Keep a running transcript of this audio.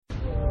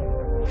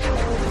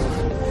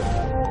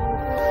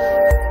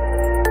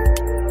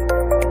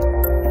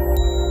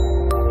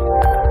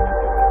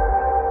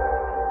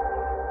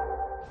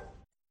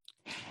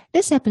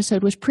This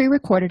episode was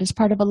pre-recorded as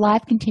part of a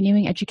live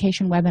continuing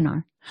education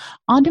webinar.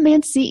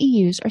 On-demand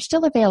CEUs are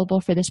still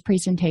available for this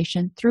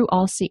presentation through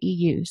All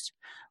CEUs.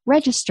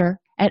 Register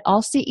at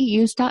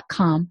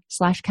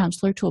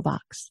allceus.com/counselor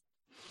toolbox.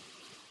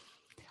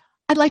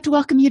 I'd like to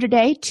welcome you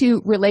today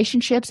to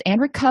Relationships and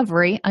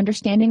Recovery,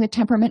 Understanding the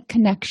Temperament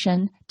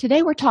Connection.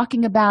 Today we're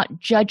talking about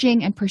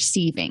judging and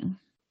perceiving.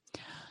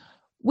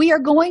 We are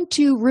going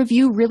to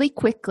review really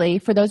quickly,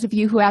 for those of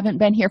you who haven't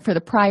been here for the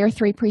prior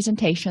 3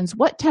 presentations,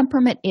 what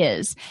temperament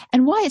is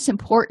and why it's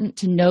important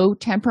to know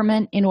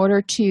temperament in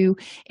order to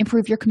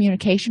improve your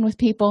communication with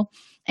people,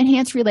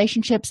 enhance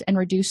relationships, and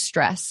reduce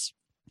stress.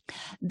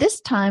 This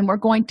time, we're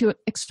going to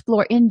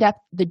explore in depth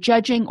the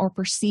judging or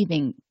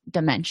perceiving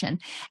dimension,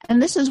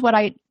 and this is what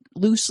I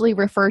loosely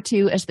refer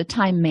to as the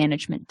time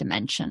management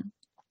dimension.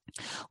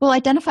 We'll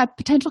identify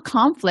potential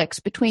conflicts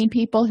between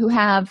people who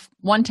have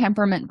one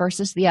temperament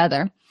versus the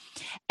other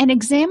and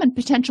examine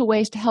potential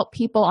ways to help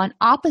people on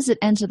opposite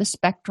ends of the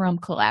spectrum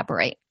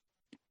collaborate.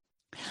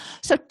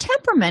 So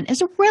temperament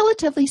is a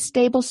relatively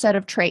stable set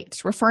of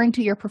traits referring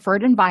to your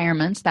preferred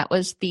environments. That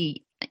was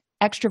the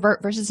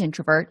extrovert versus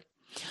introvert.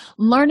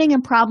 Learning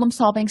and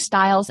problem-solving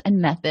styles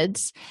and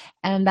methods,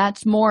 and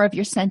that's more of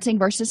your sensing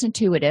versus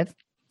intuitive.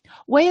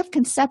 Way of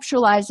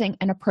conceptualizing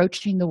and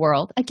approaching the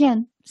world.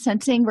 Again,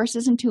 sensing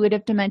versus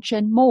intuitive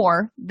dimension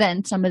more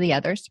than some of the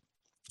others.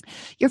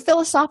 Your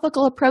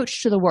philosophical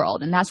approach to the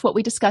world, and that's what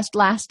we discussed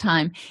last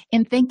time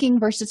in thinking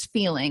versus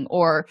feeling,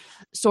 or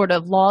sort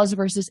of laws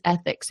versus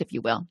ethics, if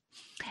you will.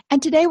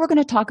 And today we're going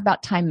to talk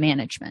about time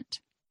management.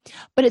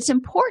 But it's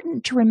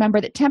important to remember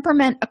that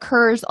temperament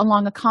occurs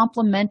along a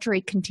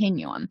complementary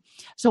continuum.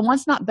 So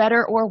one's not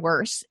better or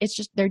worse, it's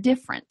just they're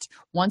different.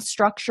 One's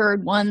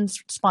structured,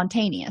 one's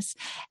spontaneous.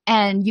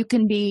 And you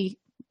can be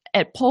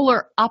at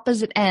polar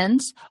opposite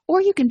ends,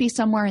 or you can be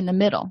somewhere in the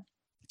middle.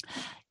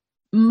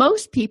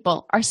 Most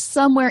people are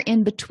somewhere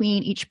in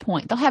between each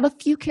point. They'll have a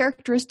few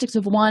characteristics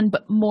of one,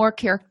 but more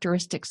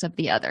characteristics of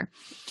the other.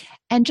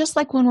 And just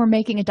like when we're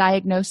making a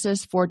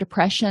diagnosis for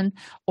depression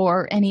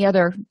or any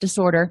other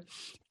disorder,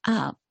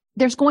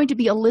 there's going to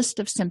be a list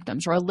of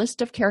symptoms or a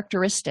list of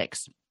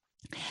characteristics.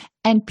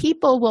 And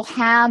people will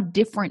have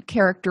different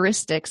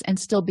characteristics and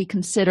still be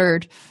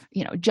considered,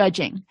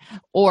 judging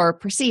or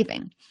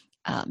perceiving.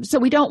 So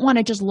we don't want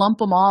to just lump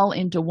them all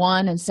into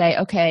one and say,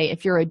 okay,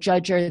 if you're a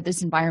judger,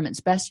 this environment's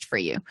best for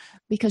you.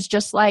 Because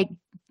just like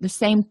the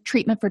same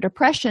treatment for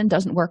depression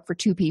doesn't work for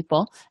 2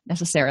 people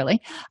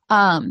necessarily,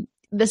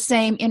 the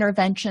same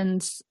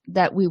interventions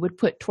that we would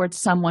put towards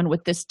someone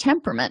with this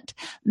temperament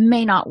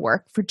may not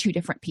work for 2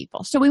 different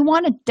people. So we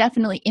want to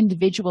definitely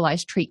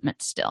individualize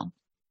treatment still.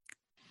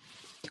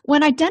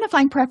 When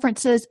identifying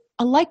preferences,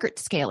 a Likert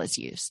scale is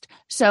used.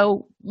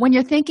 So when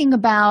you're thinking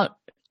about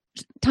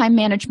time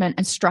management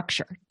and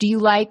structure, do you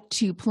like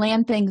to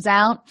plan things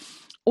out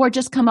or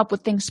just come up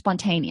with things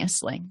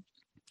spontaneously?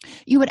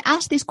 You would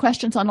ask these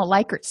questions on a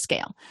Likert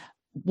scale.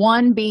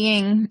 1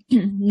 being,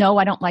 no,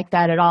 I don't like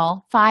that at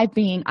all. 5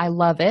 being, I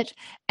love it.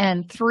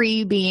 And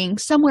 3 being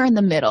somewhere in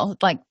the middle,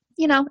 like,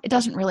 it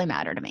doesn't really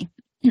matter to me.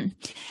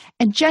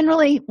 And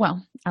generally,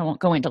 well, I won't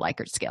go into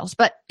Likert scales,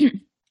 but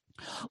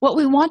what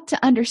we want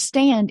to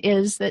understand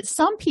is that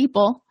some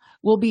people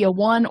will be a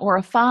 1 or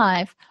a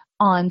 5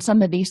 on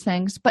some of these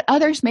things, but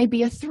others may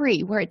be a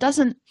 3, where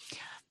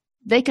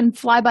they can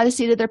fly by the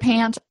seat of their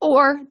pants,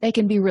 or they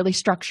can be really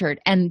structured,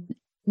 and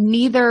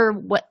neither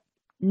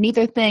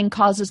thing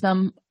causes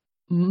them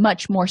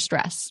much more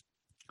stress.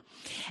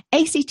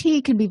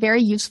 ACT can be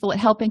very useful at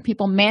helping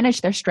people manage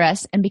their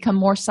stress and become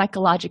more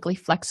psychologically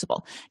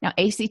flexible. Now,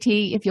 ACT,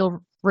 if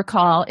you'll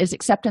recall, is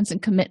acceptance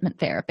and commitment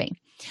therapy.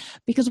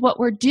 Because what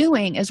we're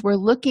doing is we're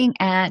looking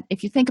at,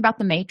 if you think about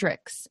the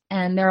matrix,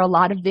 and there are a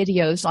lot of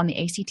videos on the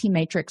ACT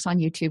matrix on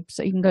YouTube,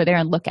 so you can go there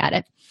and look at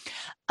it.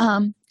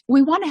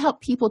 We want to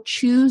help people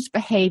choose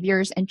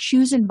behaviors and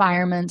choose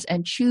environments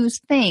and choose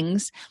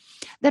things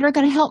that are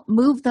going to help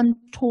move them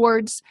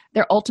towards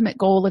their ultimate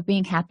goal of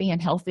being happy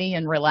and healthy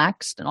and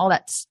relaxed and all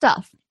that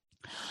stuff.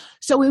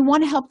 So we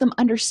want to help them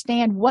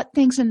understand what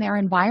things in their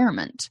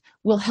environment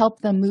will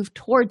help them move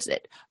towards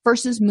it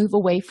versus move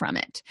away from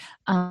it.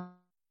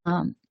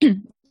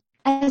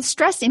 As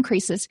stress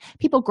increases,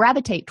 people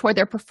gravitate toward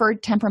their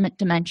preferred temperament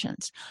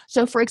dimensions.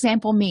 So, for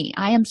example, me,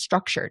 I am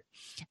structured.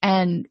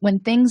 And when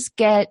things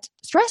get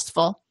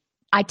stressful,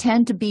 I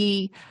tend to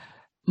be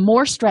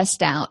more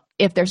stressed out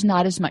if there's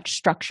not as much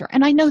structure.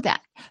 And I know that.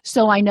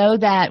 So I know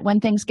that when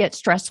things get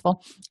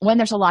stressful, when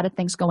there's a lot of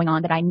things going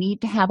on, that I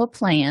need to have a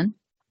plan.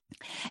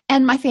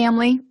 And my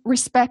family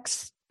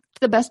respects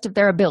to the best of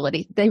their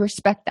ability. They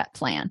respect that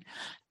plan.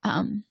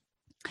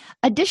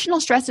 Additional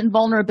stress and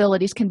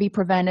vulnerabilities can be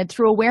prevented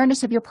through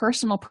awareness of your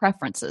personal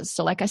preferences.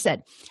 So like I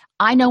said,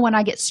 I know when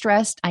I get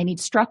stressed, I need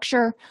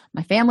structure.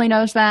 My family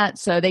knows that,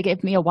 so they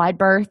give me a wide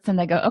berth and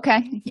they go,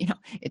 okay,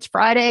 it's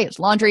Friday, it's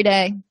laundry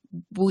day.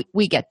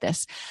 We get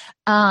this.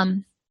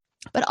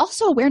 but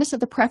also awareness of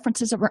the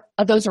preferences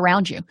of those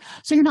around you,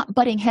 so you're not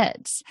butting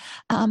heads,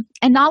 and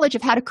knowledge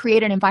of how to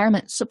create an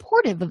environment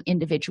supportive of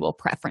individual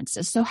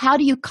preferences. So how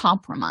do you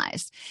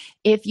compromise?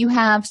 If you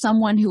have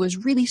someone who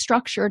is really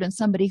structured and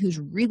somebody who's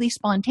really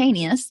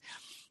spontaneous,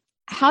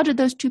 how do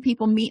those two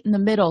people meet in the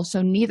middle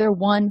so neither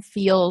one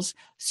feels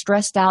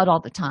stressed out all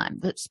the time?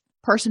 The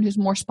person who's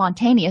more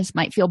spontaneous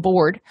might feel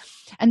bored,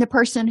 and the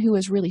person who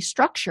is really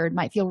structured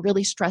might feel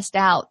really stressed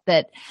out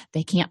that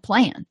they can't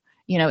plan.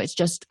 It's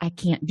just, I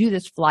can't do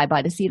this fly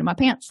by the seat of my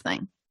pants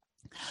thing.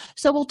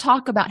 So we'll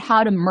talk about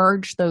how to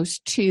merge those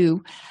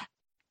two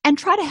and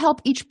try to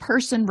help each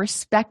person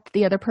respect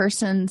the other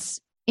person's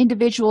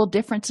individual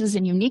differences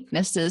and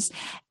uniquenesses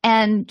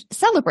and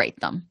celebrate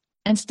them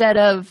instead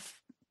of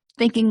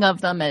thinking of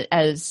them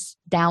as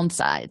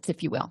downsides,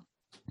 if you will.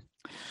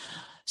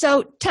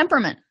 So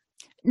temperament.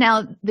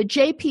 Now, the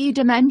JP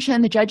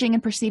dimension, the judging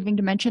and perceiving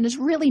dimension, is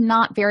really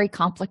not very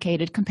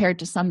complicated compared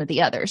to some of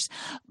the others,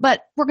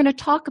 but we're going to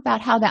talk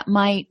about how that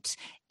might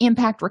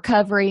impact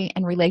recovery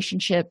and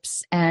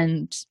relationships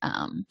and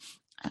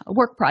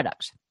work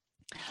products.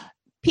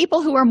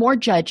 People who are more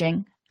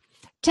judging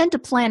tend to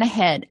plan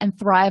ahead and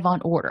thrive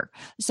on order.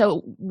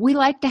 So we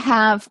like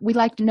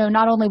to know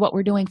not only what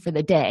we're doing for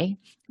the day,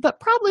 but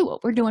probably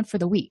what we're doing for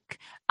the week.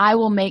 I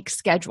will make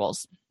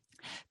schedules.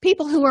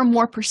 People who are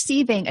more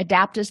perceiving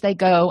adapt as they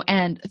go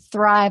and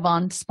thrive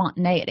on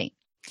spontaneity.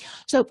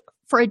 So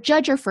for a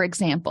judger, for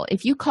example,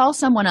 if you call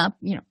someone up,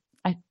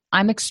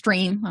 I'm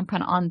extreme. I'm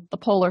kind of on the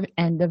polar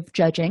end of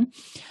judging.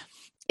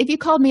 If you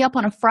called me up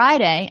on a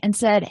Friday and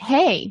said,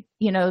 hey,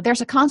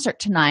 there's a concert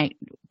tonight,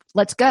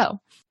 let's go.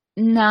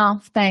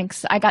 No,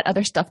 thanks. I got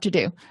other stuff to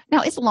do.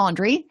 Now, it's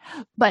laundry,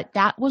 but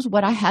that was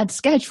what I had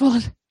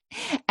scheduled,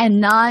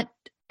 and not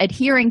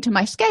adhering to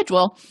my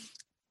schedule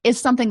is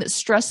something that's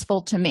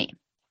stressful to me.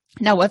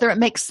 Now, whether it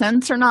makes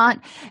sense or not,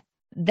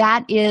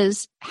 that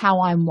is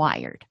how I'm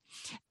wired.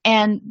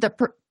 And the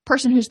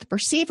person who's the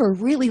perceiver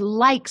really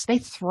they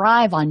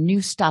thrive on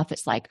new stuff.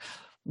 It's like,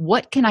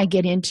 what can I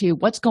get into?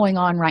 What's going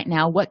on right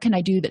now? What can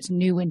I do that's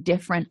new and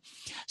different?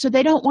 So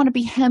they don't want to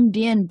be hemmed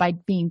in by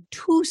being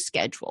too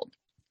scheduled.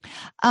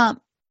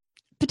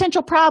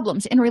 Potential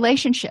problems in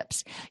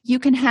relationships. You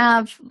can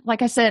have,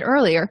 like I said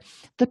earlier,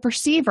 the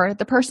perceiver,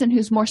 the person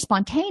who's more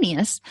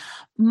spontaneous,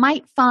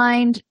 might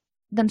find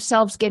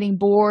themselves getting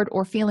bored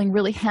or feeling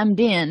really hemmed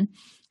in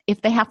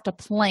if they have to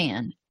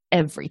plan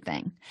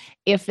everything,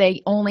 if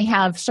they only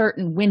have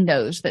certain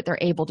windows that they're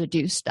able to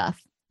do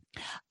stuff.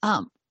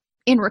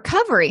 In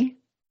recovery,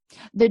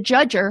 the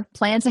judger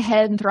plans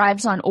ahead and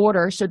thrives on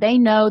order, so they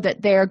know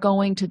that they're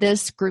going to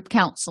this group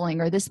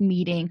counseling or this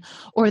meeting,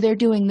 or they're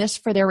doing this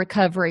for their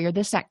recovery or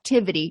this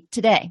activity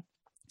today,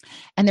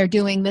 and they're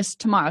doing this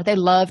tomorrow. They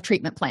love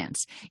treatment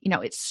plans.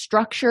 It's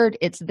structured,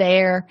 it's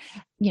there,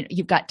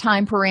 you've got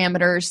time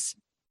parameters.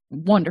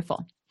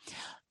 Wonderful.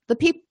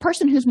 The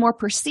person who's more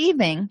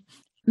perceiving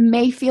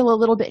may feel a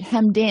little bit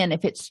hemmed in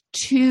if it's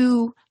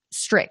too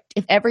strict,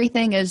 if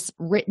everything is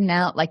written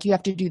out like you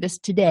have to do this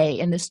today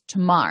and this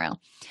tomorrow.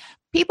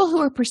 People who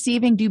are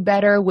perceiving do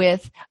better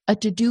with a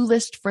to-do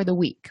list for the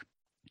week.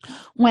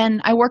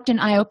 When I worked in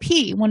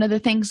IOP, one of the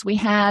things we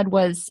had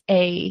was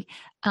a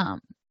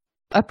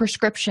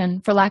prescription,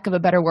 for lack of a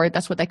better word.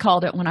 That's what they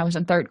called it when I was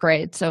in third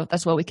grade, so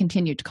that's what we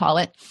continued to call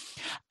it.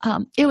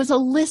 It was a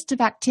list of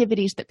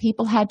activities that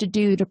people had to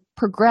do to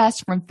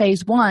progress from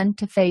phase 1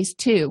 to phase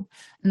 2,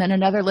 and then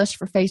another list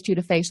for phase 2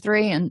 to phase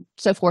 3, and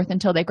so forth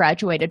until they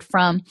graduated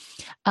from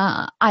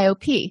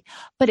IOP.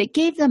 But it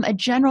gave them a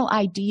general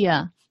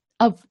idea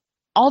of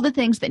all the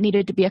things that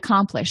needed to be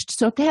accomplished.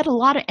 So if they had a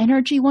lot of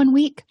energy one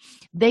week,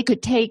 they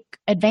could take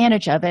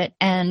advantage of it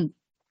and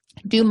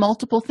do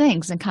multiple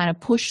things and kind of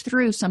push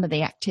through some of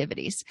the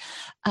activities.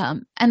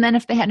 And then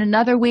if they had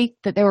another week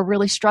that they were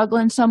really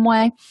struggling some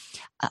way,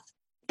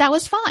 that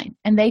was fine.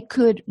 And they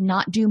could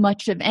not do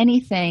much of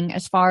anything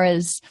as far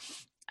as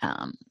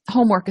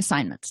homework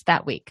assignments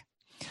that week.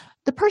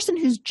 The person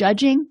who's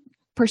judging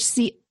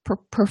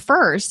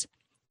prefers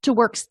to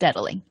work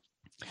steadily.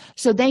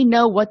 So they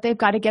know what they've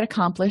got to get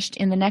accomplished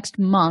in the next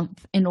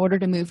month in order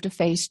to move to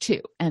phase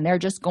 2. And they're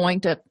just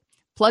going to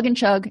plug and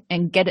chug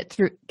and get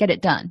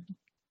it done.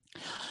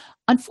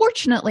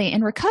 Unfortunately,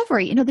 in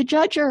recovery, the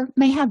judger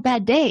may have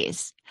bad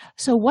days.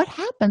 So what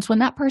happens when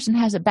that person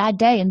has a bad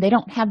day and they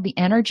don't have the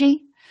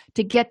energy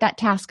to get that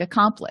task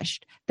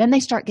accomplished? Then they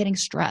start getting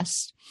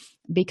stressed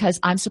because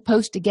I'm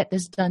supposed to get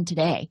this done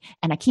today,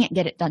 and I can't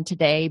get it done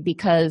today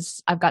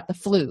because I've got the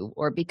flu,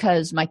 or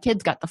because my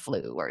kid's got the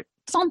flu, or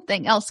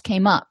something else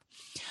came up.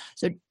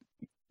 So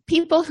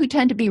people who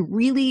tend to be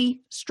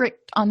really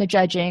strict on the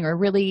judging or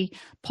really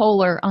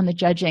polar on the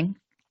judging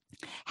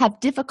have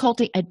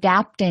difficulty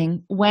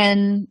adapting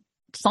when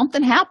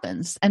something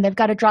happens and they've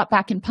got to drop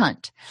back and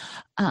punt.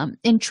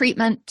 In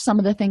treatment, some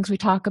of the things we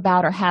talk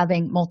about are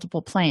having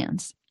multiple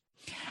plans.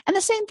 And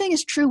the same thing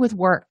is true with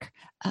work.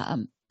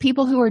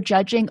 People who are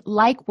judging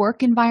like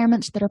work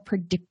environments that are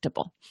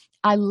predictable.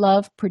 I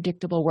love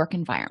predictable work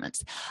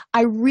environments.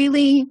 I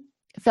really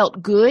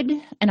felt good,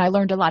 and I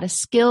learned a lot of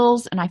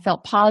skills, and I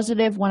felt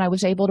positive when I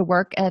was able to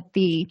work at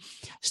the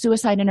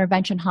suicide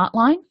intervention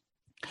hotline.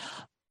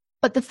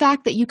 But the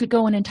fact that you could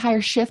go an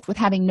entire shift with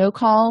having no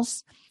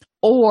calls,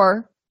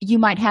 or you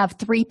might have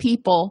 3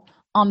 people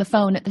on the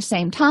phone at the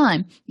same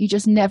time, you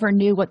just never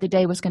knew what the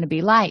day was going to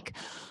be like,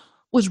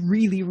 was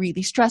really,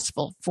 really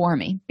stressful for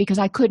me because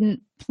I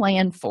couldn't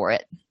plan for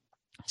it.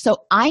 So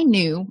I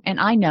knew, and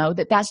I know,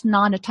 that that's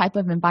not a type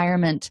of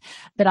environment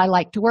that I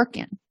like to work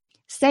in.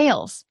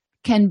 Sales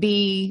can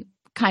be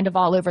kind of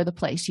all over the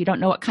place. You don't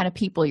know what kind of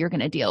people you're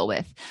going to deal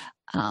with.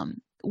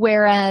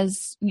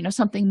 Whereas,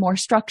 something more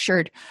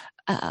structured,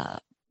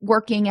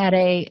 working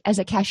as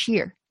a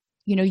cashier,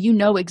 you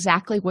know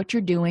exactly what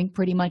you're doing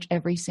pretty much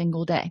every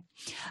single day.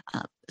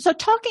 So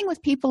talking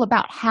with people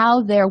about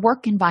how their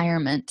work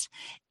environment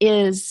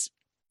is,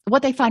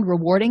 what they find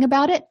rewarding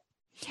about it,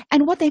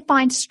 and what they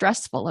find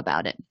stressful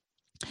about it.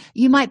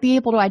 You might be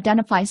able to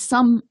identify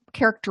some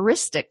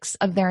characteristics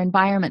of their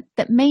environment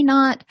that may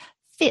not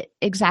fit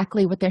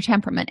exactly with their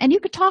temperament. And you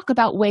could talk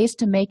about ways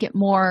to make it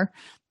more,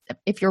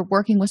 if you're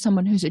working with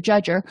someone who's a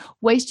judger,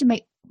 ways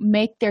to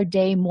make their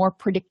day more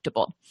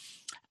predictable.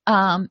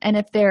 And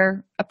if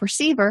they're a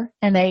perceiver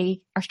and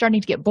they are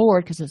starting to get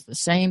bored because it's the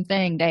same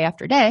thing day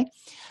after day,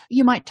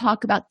 you might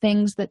talk about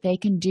things that they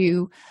can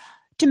do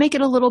to make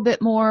it a little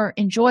bit more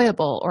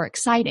enjoyable or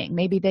exciting.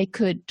 Maybe they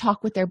could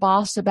talk with their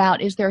boss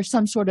about, is there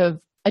some sort of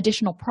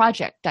additional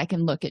project I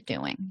can look at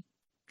doing?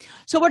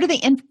 So what are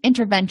the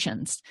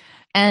interventions?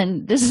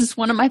 And this is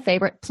one of my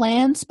favorite: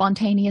 plan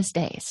spontaneous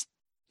days.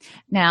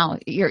 Now,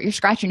 you're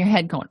scratching your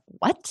head going,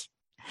 what?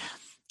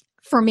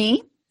 For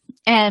me,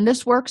 and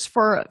this works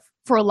for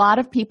a lot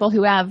of people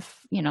who have,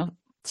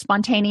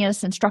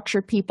 spontaneous and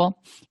structured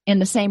people in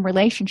the same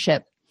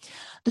relationship,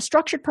 the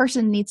structured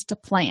person needs to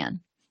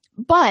plan.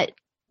 But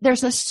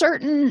there's a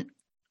certain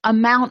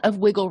amount of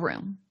wiggle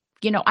room.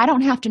 I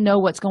don't have to know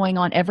what's going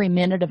on every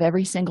minute of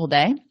every single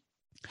day.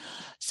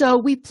 So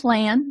we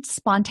plan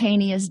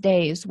spontaneous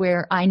days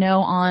where I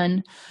know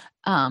on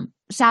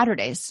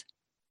Saturdays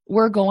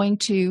we're going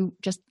to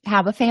just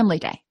have a family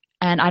day.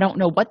 And I don't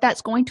know what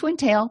that's going to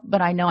entail,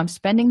 but I know I'm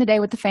spending the day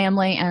with the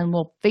family and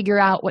we'll figure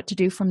out what to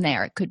do from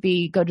there. It could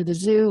be go to the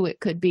zoo. It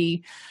could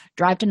be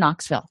drive to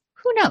Knoxville.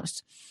 Who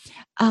knows?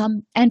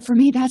 And for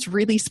me, that's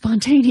really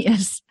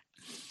spontaneous.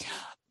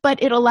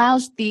 But it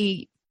allows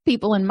the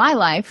people in my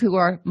life who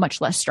are much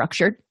less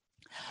structured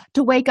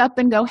to wake up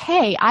and go,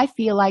 hey, I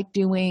feel like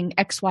doing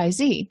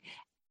XYZ.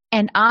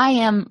 And I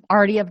am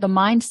already of the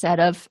mindset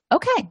of,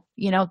 okay,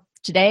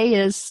 today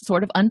is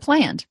sort of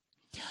unplanned.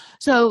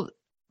 So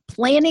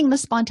planning the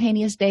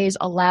spontaneous days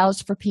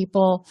allows for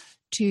people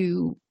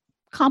to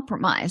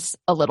compromise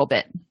a little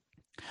bit.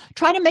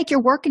 Try to make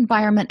your work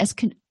environment as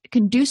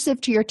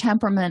conducive to your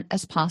temperament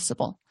as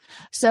possible.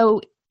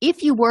 So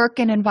if you work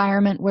in an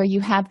environment where you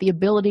have the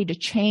ability to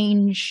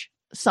change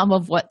some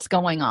of what's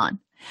going on,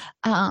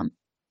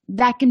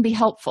 that can be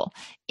helpful.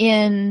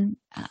 In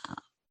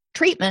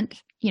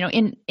treatment,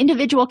 in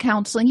individual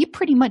counseling, you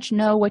pretty much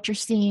know what you're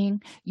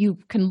seeing. You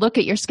can look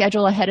at your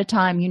schedule ahead of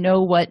time. You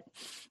know what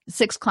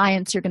 6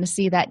 clients you're going to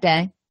see that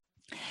day.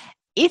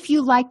 If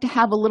you like to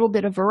have a little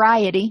bit of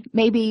variety,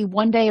 maybe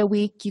one day a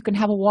week you can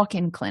have a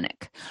walk-in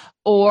clinic,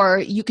 or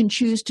you can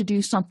choose to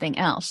do something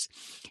else.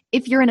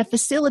 If you're in a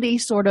facility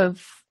sort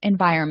of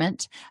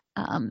environment,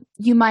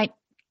 you might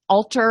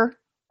alter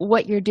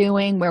what you're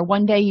doing, where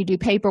one day you do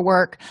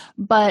paperwork,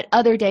 but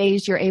other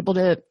days you're able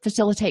to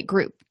facilitate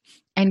group.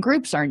 And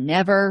groups are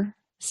never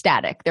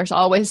static. There's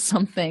always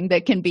something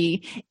that can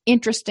be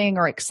interesting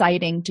or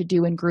exciting to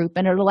do in group,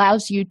 and it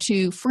allows you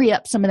to free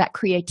up some of that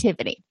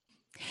creativity.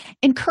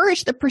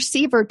 Encourage the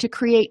perceiver to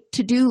create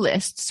to-do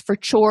lists for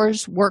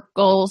chores, work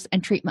goals,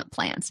 and treatment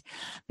plans,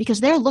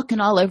 because they're looking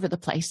all over the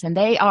place, and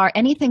they are,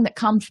 anything that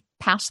comes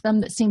past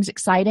them that seems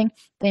exciting,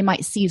 they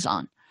might seize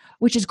on,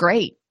 which is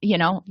great.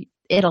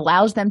 It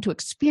allows them to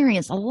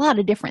experience a lot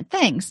of different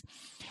things.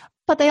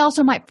 But they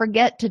also might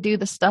forget to do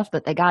the stuff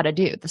that they got to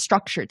do, the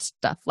structured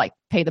stuff like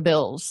pay the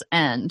bills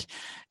and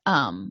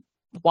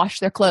wash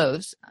their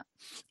clothes.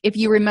 If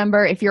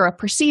you're a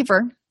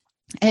perceiver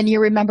and you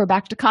remember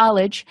back to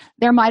college,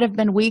 there might have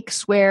been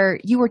weeks where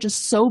you were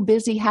just so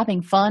busy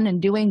having fun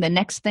and doing the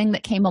next thing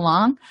that came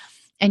along,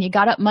 and you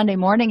got up Monday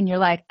morning and you're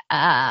like,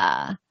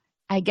 I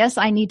guess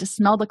I need to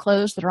smell the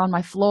clothes that are on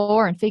my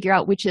floor and figure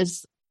out which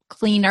is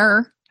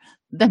cleaner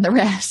than the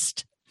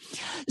rest.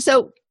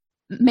 So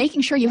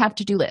making sure you have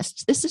to-do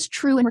lists. This is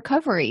true in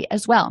recovery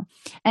as well.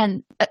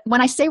 And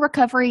when I say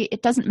recovery,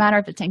 it doesn't matter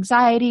if it's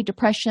anxiety,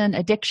 depression,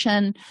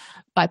 addiction,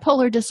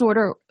 bipolar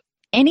disorder,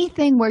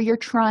 anything where you're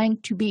trying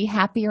to be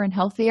happier and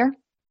healthier.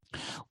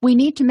 We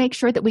need to make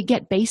sure that we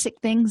get basic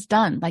things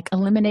done, like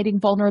eliminating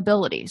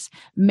vulnerabilities,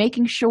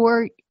 making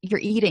sure you're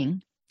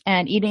eating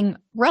and eating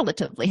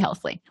relatively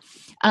healthy,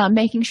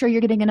 making sure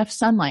you're getting enough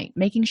sunlight,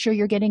 making sure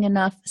you're getting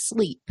enough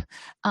sleep.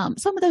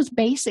 Some of those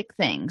basic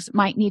things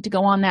might need to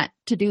go on that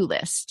to-do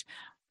list.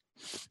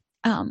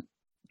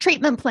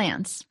 Treatment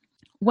plans.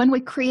 When we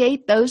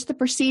create those, the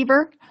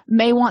perceiver,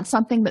 may want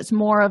something that's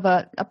more of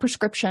a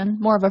prescription,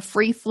 more of a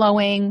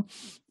free-flowing,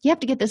 you have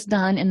to get this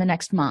done in the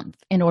next month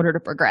in order to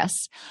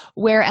progress.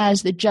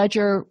 Whereas the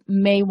judger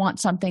may want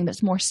something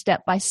that's more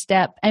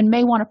step-by-step and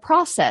may want to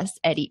process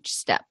at each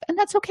step, and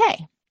that's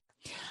okay.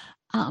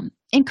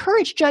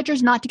 Encourage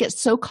judgers not to get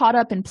so caught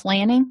up in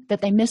planning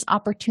that they miss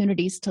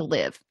opportunities to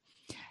live.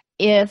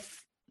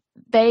 If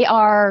they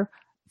are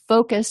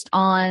focused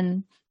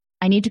on,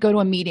 I need to go to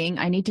a meeting,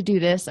 I need to do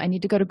this, I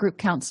need to go to group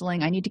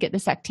counseling, I need to get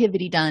this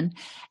activity done,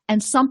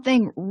 and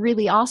something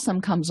really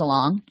awesome comes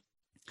along,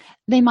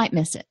 they might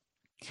miss it.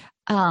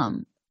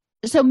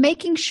 So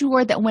making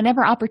sure that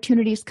whenever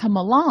opportunities come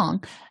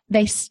along,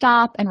 they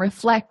stop and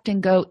reflect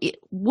and go,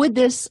 would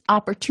this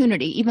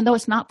opportunity, even though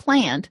it's not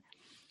planned,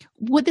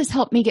 would this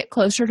help me get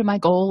closer to my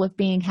goal of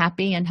being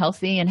happy and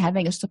healthy and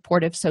having a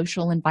supportive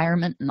social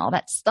environment and all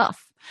that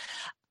stuff?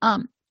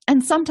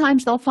 And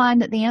sometimes they'll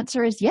find that the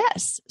answer is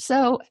yes.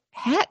 So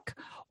heck,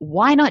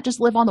 why not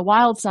just live on the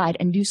wild side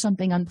and do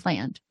something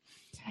unplanned?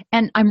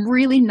 And I'm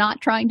really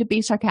not trying to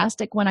be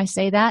sarcastic when I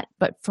say that,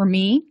 but for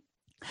me,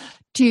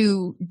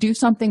 to do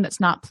something that's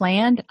not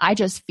planned, I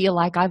just feel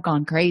like I've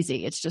gone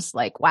crazy. It's just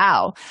like,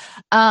 wow.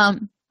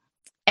 And,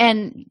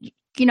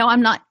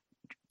 I'm not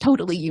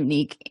totally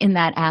unique in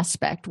that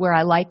aspect where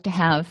I like to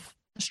have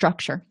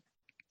structure.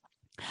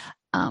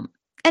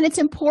 And it's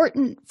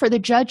important for the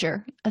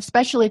judger,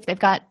 especially if they've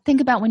got, think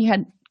about when you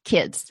had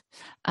kids,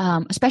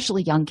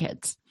 especially young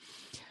kids.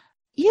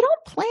 You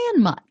don't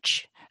plan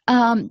much.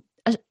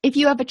 If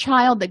you have a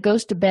child that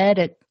goes to bed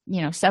at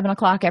 7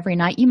 o'clock every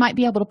night, you might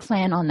be able to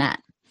plan on that.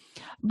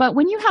 But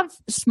when you have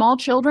small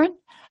children,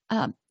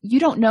 you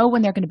don't know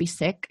when they're going to be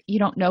sick. You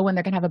don't know when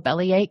they're going to have a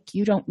bellyache.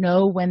 You don't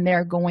know when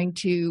they're going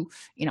to,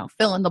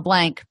 fill in the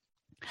blank.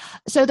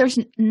 So there's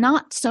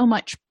not so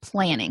much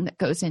planning that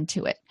goes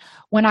into it.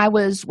 When I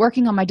was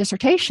working on my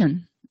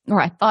dissertation,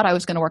 or I thought I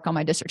was going to work on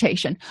my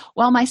dissertation,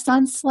 well, my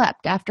son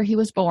slept after he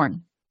was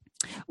born,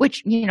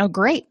 which,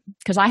 great,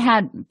 because I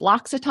had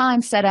blocks of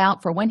time set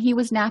out for when he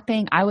was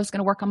napping, I was going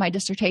to work on my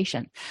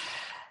dissertation.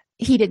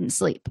 He didn't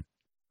sleep.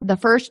 The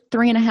first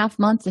 3.5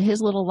 months of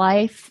his little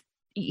life,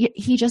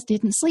 he just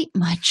didn't sleep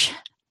much.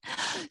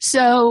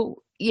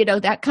 So,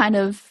 that kind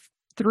of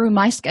threw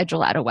my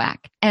schedule out of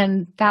whack.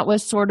 And that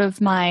was sort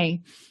of my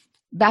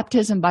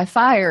baptism by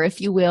fire, if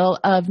you will,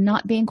 of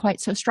not being quite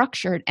so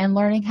structured and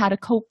learning how to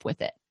cope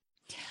with it.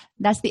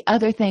 That's the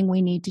other thing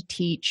we need to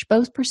teach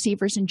both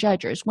perceivers and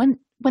judges. When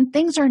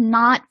things are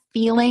not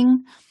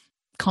feeling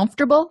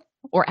comfortable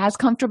or as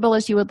comfortable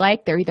as you would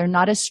like, they're either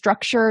not as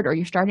structured or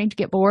you're starting to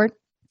get bored.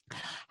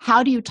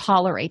 How do you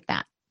tolerate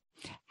that?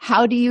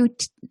 How do you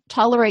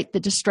tolerate the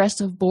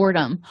distress of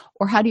boredom?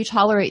 Or how do you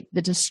tolerate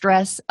the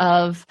distress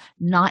of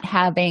not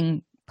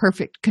having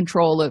perfect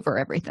control over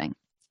everything?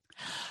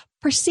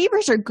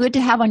 Perceivers are good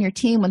to have on your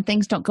team when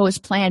things don't go as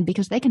planned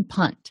because they can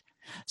punt.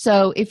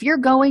 So if you're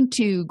going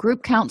to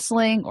group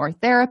counseling or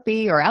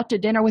therapy or out to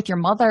dinner with your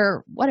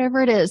mother,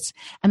 whatever it is,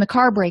 and the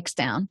car breaks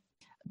down,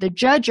 the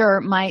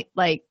judger might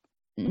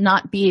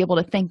not be able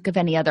to think of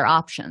any other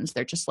options.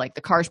 They're just like,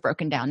 the car's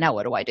broken down. Now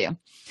what do I do?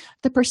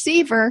 The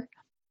perceiver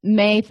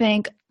may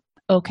think,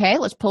 okay,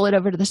 let's pull it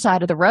over to the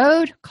side of the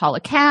road, call a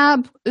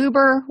cab,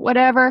 Uber,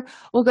 whatever.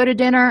 We'll go to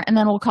dinner and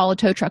then we'll call a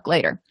tow truck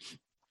later.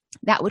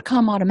 That would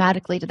come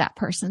automatically to that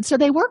person. So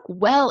they work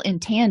well in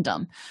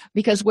tandem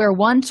because where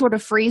one sort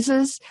of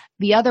freezes,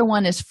 the other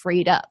one is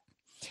freed up.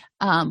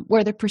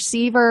 Where the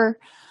perceiver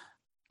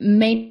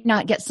may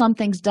not get some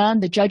things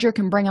done, the judger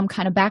can bring them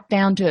kind of back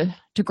down to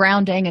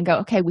grounding and go,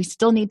 okay, we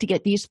still need to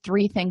get these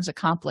 3 things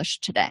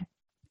accomplished today.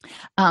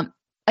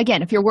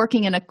 Again, if you're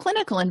working in a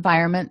clinical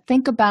environment,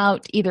 think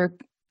about either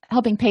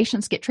helping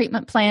patients get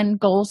treatment plan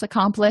goals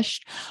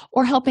accomplished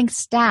or helping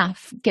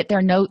staff get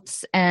their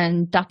notes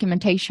and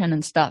documentation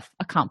and stuff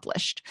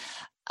accomplished.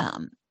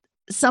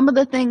 Some of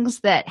the things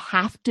that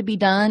have to be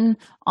done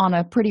on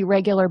a pretty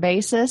regular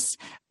basis,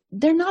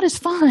 they're not as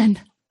fun.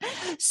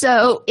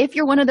 So if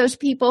you're one of those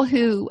people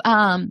who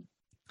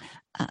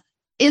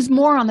is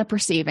more on the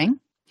perceiving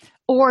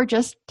or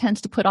just tends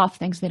to put off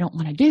things they don't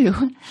want to do,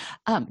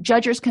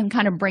 judges can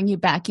kind of bring you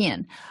back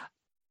in.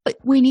 But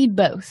we need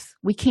both.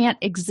 We can't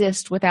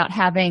exist without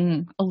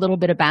having a little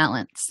bit of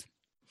balance.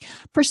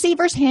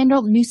 Perceivers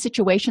handle new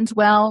situations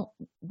well,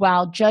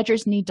 while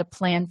judges need to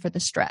plan for the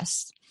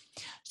stress.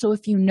 So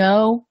if you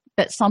know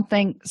that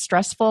something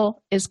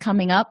stressful is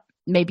coming up,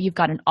 maybe you've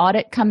got an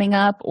audit coming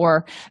up,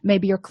 or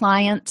maybe your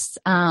clients,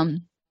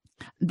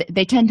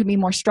 they tend to be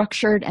more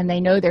structured and they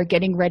know they're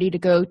getting ready to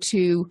go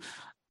to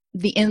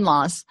the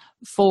in-laws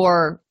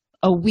for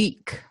a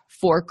week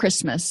for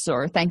Christmas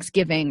or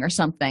Thanksgiving or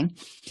something.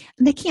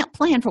 And they can't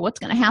plan for what's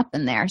going to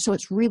happen there. So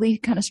it's really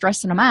kind of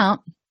stressing them out.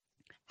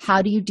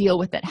 How do you deal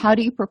with it? How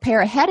do you prepare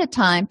ahead of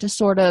time to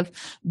sort of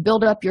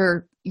build up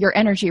your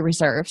energy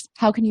reserves?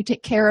 How can you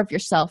take care of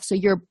yourself so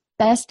you're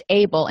best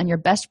able and you're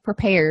best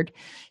prepared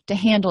to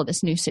handle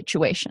this new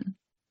situation?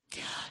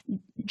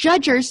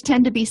 Judgers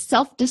tend to be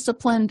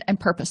self-disciplined and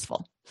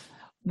purposeful.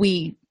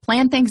 We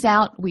plan things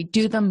out. We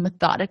do them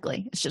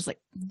methodically. It's just like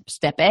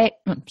step A,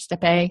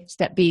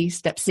 step B,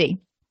 step C.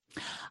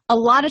 A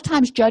lot of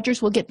times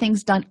judges will get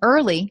things done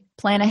early,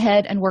 plan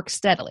ahead, and work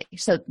steadily.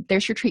 So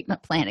there's your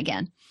treatment plan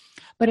again.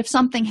 But if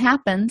something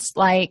happens,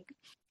 like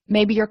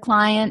maybe your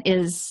client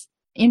is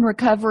in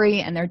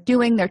recovery and they're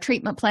doing their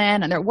treatment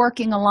plan and they're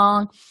working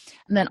along,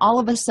 and then all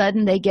of a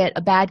sudden they get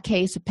a bad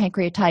case of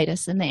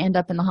pancreatitis and they end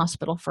up in the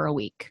hospital for a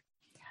week.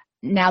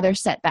 Now they're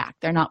set back.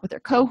 They're not with their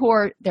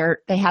cohort.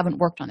 They haven't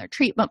worked on their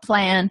treatment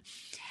plan.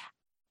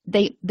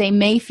 They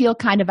may feel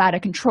kind of out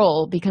of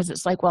control because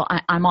it's like, well,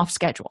 I'm off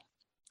schedule.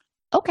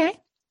 Okay,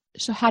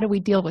 so how do we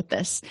deal with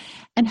this?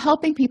 And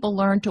helping people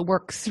learn to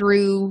work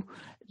through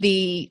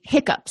the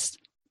hiccups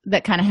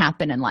that kind of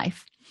happen in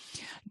life.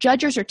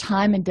 Judges are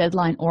time and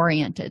deadline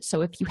oriented.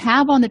 So if you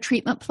have on the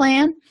treatment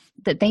plan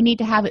that they need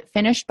to have it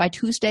finished by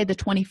Tuesday the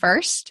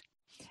 21st,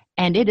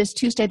 and it is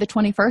Tuesday the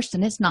 21st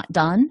and it's not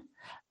done,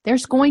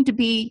 there's going to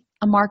be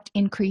a marked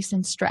increase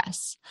in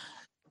stress.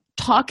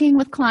 Talking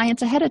with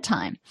clients ahead of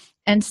time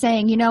and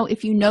saying,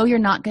 if you know you're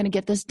not going to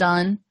get this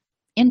done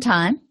in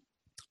time,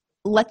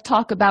 let's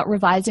talk about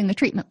revising the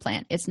treatment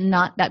plan. It's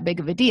not that big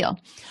of a deal.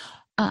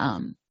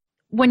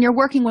 When you're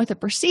working with a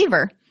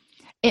perceiver,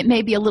 it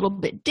may be a little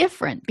bit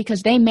different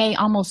because they may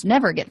almost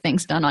never get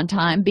things done on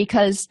time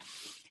because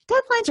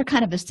deadlines are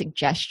kind of a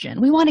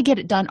suggestion. We want to get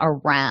it done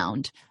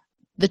around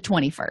the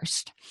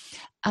 21st.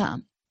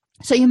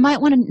 So you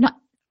might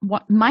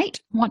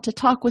want to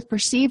talk with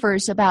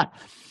perceivers about,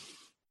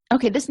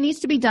 okay, this needs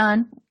to be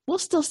done. We'll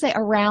still say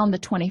around the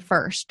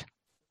 21st.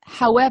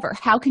 However,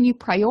 how can you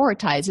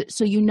prioritize it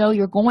so you know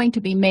you're going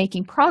to be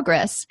making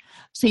progress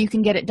so you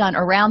can get it done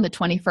around the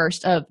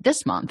 21st of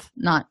this month,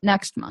 not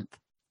next month?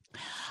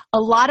 A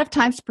lot of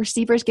times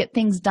perceivers get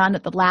things done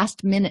at the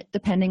last minute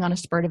depending on a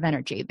spurt of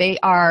energy. They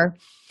are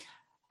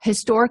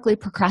historically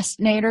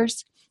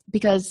procrastinators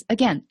because,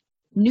 again,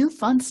 new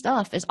fun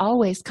stuff is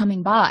always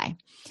coming by.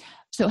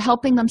 So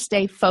helping them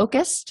stay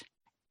focused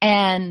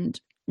and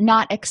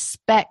not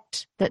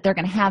expect that they're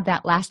going to have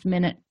that last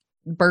minute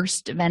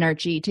burst of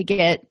energy to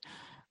get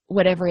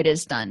whatever it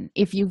is done.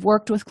 If you've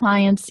worked with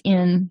clients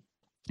who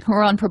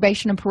are on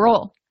probation and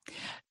parole,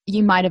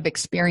 you might have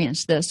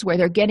experienced this where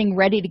they're getting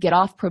ready to get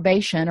off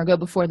probation or go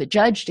before the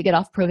judge to get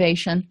off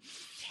probation,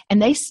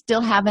 and they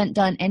still haven't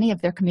done any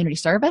of their community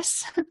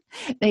service.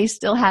 They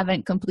still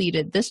haven't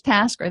completed this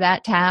task or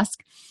that task,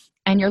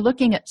 and you're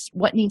looking at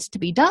what needs to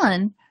be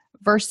done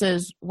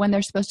versus when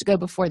they're supposed to go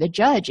before the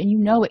judge, and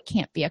it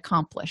can't be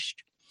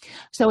accomplished.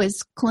 So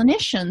as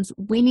clinicians,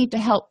 we need to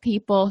help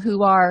people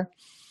who are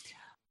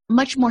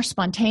much more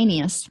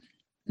spontaneous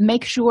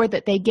make sure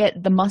that they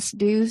get the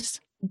must-dos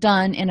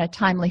done in a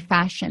timely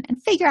fashion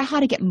and figure out how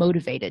to get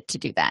motivated to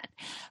do that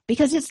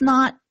because it's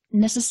not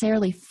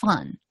necessarily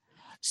fun.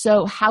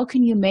 So how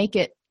can you make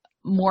it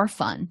more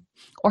fun?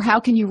 Or how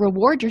can you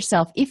reward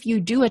yourself if you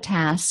do a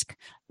task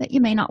that you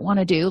may not want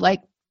to do,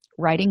 like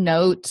writing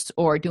notes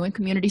or doing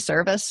community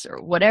service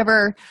or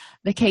whatever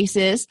the case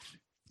is?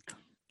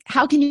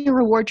 How can you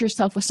reward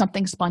yourself with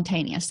something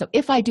spontaneous? So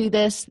if I do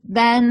this,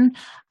 then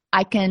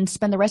I can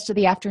spend the rest of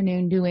the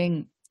afternoon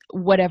doing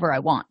whatever I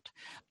want.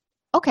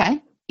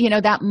 Okay,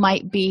 that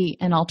might be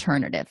an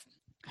alternative.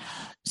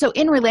 So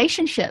in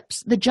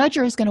relationships, the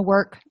judger is going to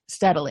work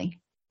steadily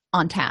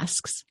on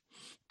tasks.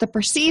 The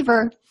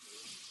perceiver,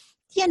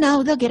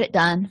 they'll get it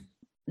done.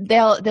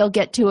 They'll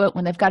get to it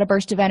when they've got a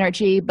burst of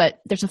energy,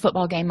 but there's a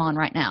football game on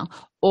right now,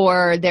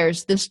 or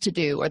there's this to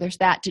do, or there's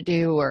that to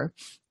do,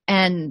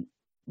 and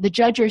the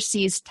judger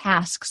sees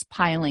tasks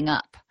piling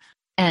up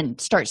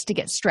and starts to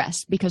get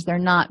stressed because they're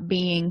not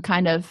being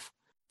kind of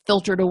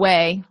filtered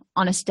away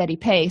on a steady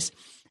pace.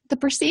 The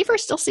perceiver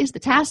still sees the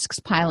tasks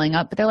piling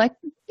up, but they're like,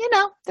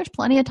 there's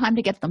plenty of time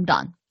to get them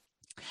done.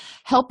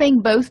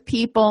 Helping both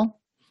people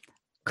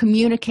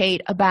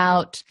communicate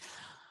about,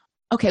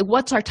 okay,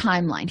 what's our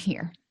timeline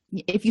here?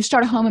 If you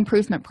start a home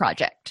improvement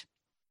project,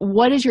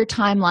 what is your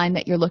timeline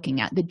that you're looking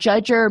at? The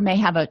judger may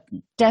have a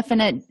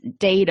definite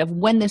date of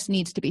when this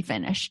needs to be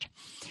finished.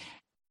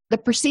 The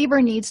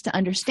perceiver needs to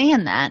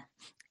understand that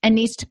and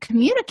needs to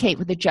communicate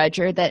with the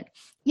judger that,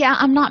 yeah,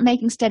 I'm not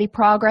making steady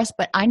progress,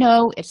 but I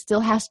know it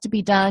still has to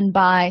be done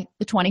by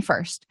the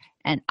 21st,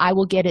 and I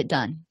will get it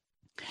done.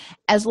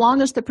 As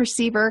long as the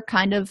perceiver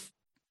kind of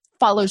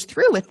follows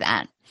through with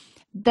that,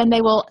 then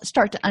they will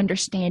start to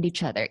understand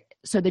each other.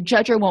 So the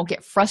judger won't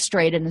get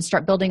frustrated and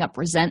start building up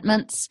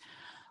resentments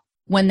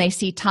when they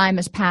see time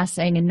is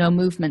passing and no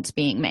movements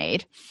being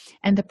made.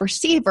 And the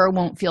perceiver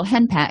won't feel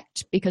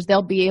henpecked because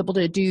they'll be able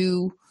to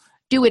do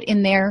it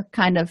in their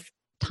kind of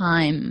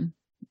time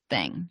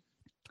thing.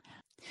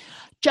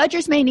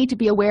 Judges may need to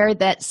be aware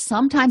that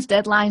sometimes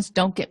deadlines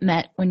don't get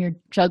met when you're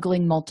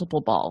juggling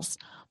multiple balls.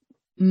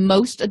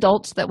 Most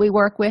adults that we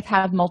work with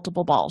have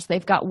multiple balls.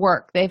 They've got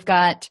work, they've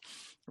got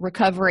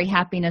recovery,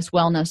 happiness,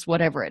 wellness,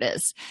 whatever it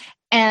is.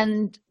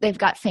 And they've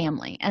got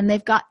family, and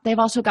they've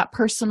also got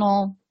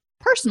personal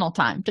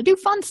time to do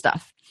fun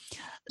stuff.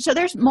 So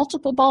there's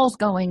multiple balls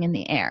going in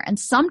the air, and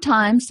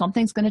sometimes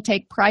something's going to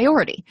take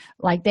priority.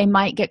 Like they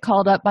might get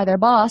called up by their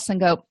boss and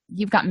go,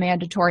 you've got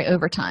mandatory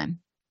overtime.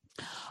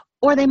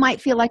 Or they might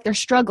feel like they're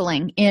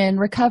struggling in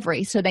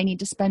recovery, so they need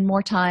to spend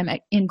more time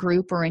in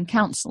group or in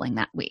counseling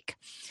that week.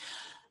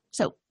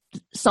 So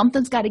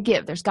something's got to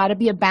give. There's got to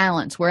be a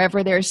balance.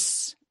 Wherever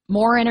there's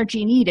more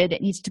energy needed,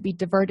 it needs to be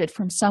diverted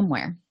from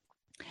somewhere.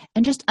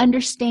 And just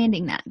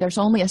understanding that there's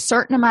only a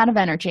certain amount of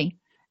energy,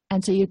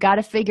 and so you've got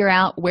to figure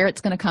out where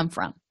it's going to come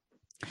from.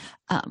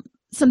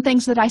 Some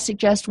things that I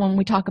suggest when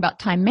we talk about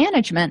time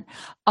management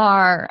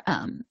are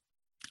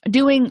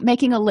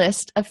making a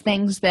list of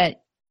things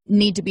that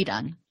need to be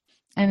done.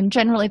 And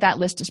generally that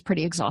list is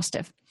pretty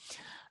exhaustive.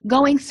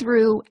 Going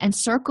through and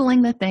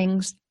circling the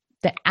things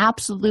that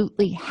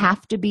absolutely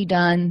have to be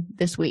done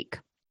this week.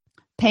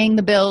 Paying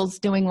the bills,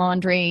 doing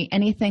laundry,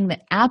 anything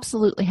that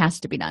absolutely has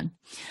to be done.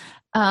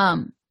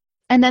 And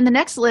then the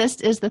next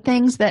list is the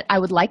things that I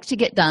would like to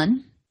get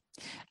done.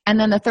 And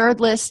then the third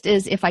list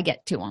is if I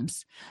get to them.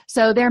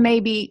 So there may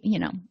be,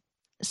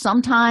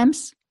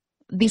 sometimes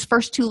these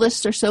first two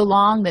lists are so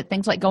long that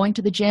things like going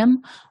to the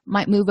gym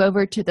might move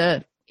over to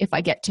the if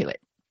I get to it.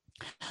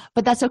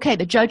 But that's okay.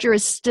 The judger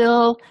is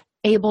still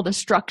able to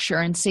structure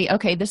and see,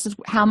 okay, this is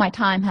how my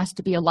time has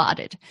to be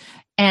allotted.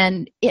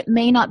 And it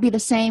may not be the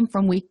same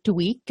from week to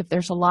week if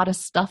there's a lot of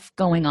stuff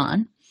going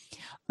on,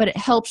 but it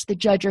helps the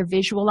judger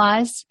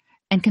visualize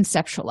and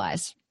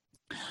conceptualize.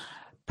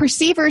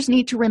 Perceivers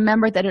need to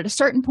remember that at a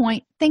certain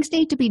point, things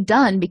need to be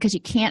done because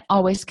you can't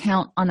always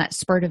count on that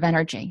spurt of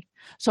energy.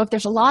 So if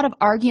there's a lot of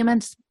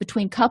arguments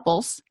between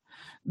couples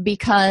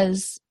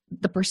because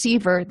the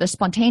perceiver, the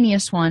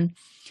spontaneous one,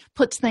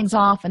 puts things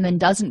off and then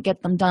doesn't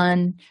get them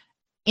done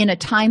in a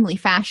timely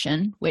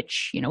fashion,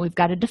 which, we've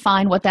got to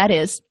define what that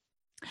is,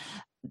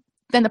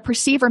 then the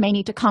perceiver may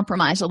need to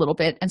compromise a little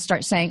bit and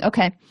start saying,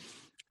 okay,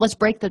 let's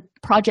break the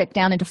project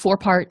down into 4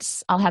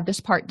 parts. I'll have this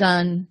part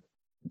done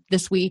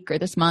this week or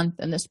this month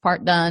and this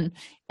part done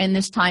in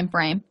this time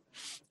frame.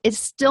 It's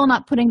still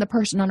not putting the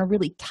person on a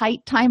really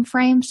tight time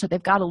frame, so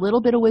they've got a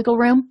little bit of wiggle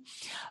room,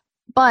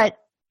 but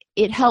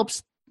it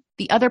helps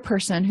the other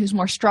person who's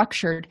more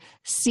structured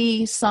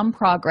see some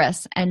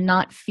progress and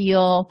not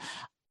feel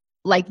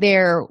like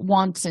their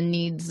wants and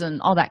needs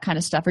and all that kind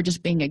of stuff are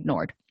just being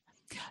ignored.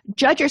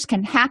 Judgers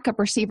can hack a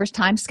perceiver's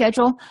time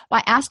schedule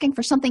by asking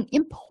for something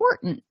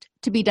important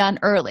to be done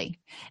early.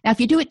 Now, if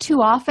you do it too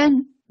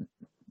often,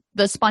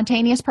 the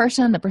spontaneous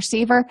person, the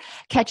perceiver,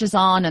 catches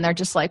on and they're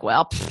just like,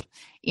 well,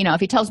 if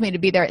he tells me to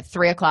be there at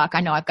 3:00,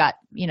 I know I've got,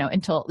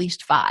 until at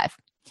least 5.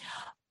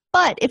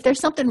 But if there's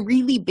something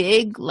really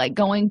big, like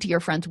going to your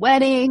friend's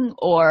wedding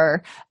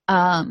or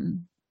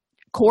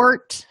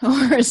court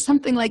or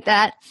something like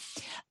that,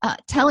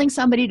 telling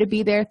somebody to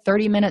be there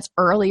 30 minutes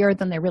earlier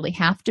than they really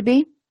have to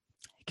be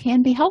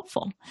can be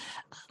helpful.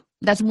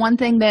 That's one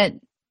thing that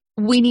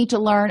we need to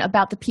learn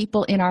about the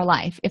people in our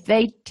life. If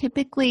they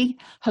typically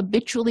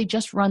habitually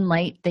just run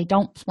late, they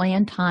don't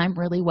plan time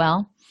really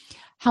well,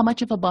 how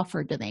much of a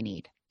buffer do they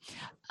need?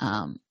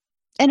 And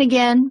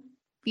again,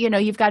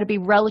 you've got to be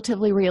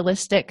relatively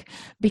realistic,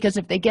 because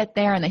if they get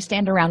there and they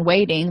stand around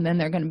waiting, then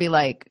they're going to be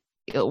like,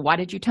 why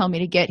did you tell me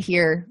to get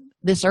here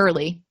this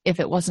early if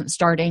the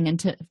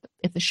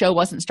show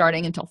wasn't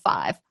starting until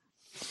 5?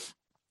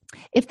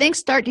 If things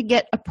start to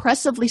get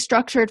oppressively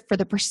structured for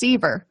the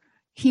perceiver,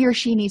 he or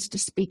she needs to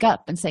speak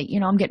up and say,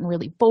 I'm getting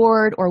really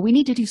bored, or we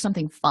need to do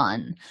something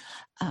fun.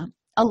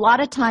 A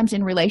lot of times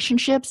in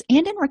relationships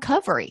and in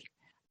recovery,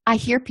 I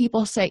hear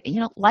people say,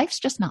 life's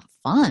just not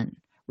fun.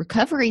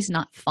 Recovery's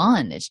not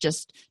fun. It's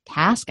just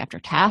task after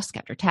task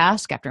after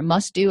task after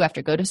must do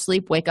after go to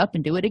sleep, wake up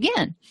and do it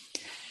again.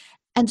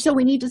 And so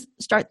we need to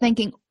start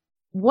thinking,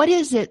 what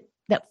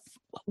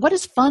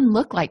does fun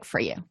look like for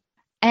you?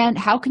 And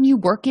how can you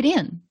work it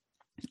in?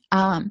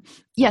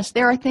 Yes,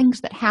 there are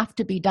things that have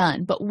to be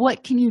done, but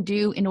what can you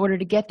do in order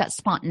to get that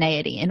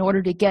spontaneity, in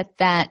order to get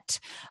that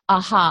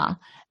aha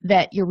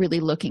that you're really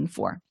looking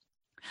for?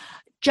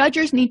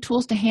 Judgers need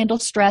tools to handle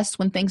stress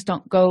when things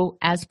don't go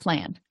as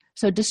planned.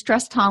 So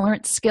distress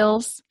tolerance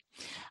skills,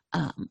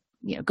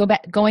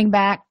 going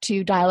back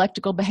to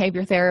dialectical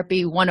behavior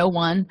therapy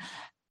 101,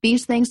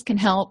 these things can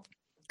help,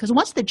 because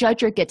once the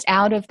judger gets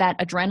out of that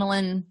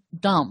adrenaline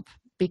dump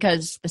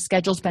because the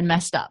schedule's been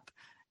messed up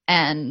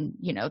and,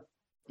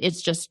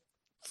 it's just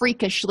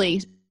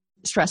freakishly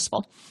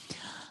stressful,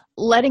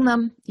 letting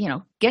them,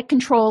 get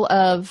control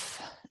of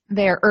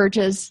their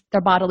urges, their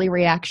bodily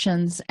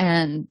reactions,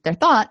 and their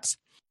thoughts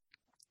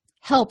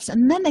helps.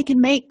 And then they can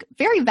make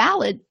very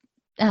valid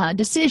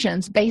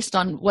decisions based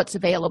on what's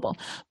available.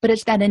 But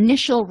it's that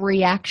initial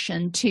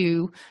reaction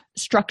to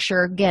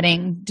structure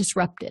getting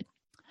disrupted.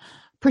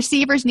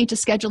 Perceivers need to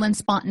schedule in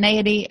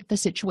spontaneity if the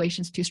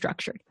situation's too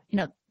structured.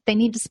 They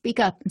need to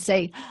speak up and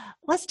say,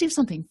 let's do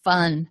something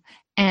fun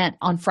and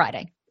on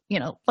Friday.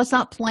 Let's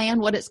not plan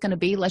what it's going to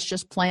be. Let's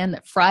just plan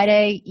that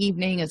Friday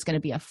evening is going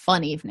to be a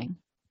fun evening.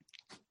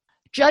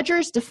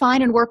 Judgers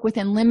define and work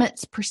within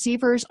limits.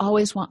 Perceivers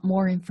always want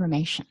more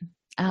information.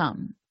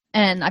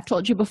 And I've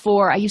told you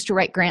before, I used to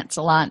write grants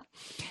a lot.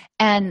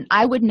 And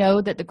I would know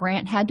that the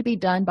grant had to be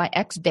done by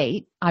X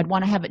date. I'd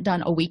want to have it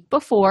done a week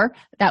before.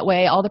 That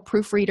way all the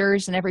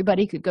proofreaders and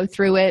everybody could go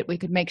through it. We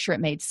could make sure it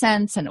made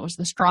sense and it was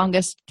the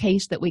strongest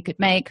case that we could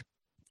make.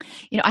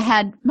 I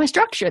had my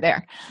structure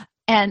there,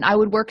 and I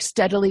would work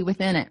steadily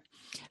within it.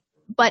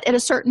 But at a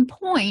certain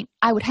point,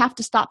 I would have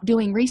to stop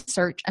doing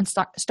research and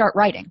start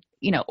writing,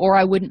 or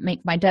I wouldn't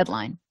make my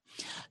deadline.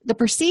 The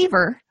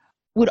perceiver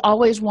would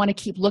always want to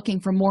keep looking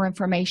for more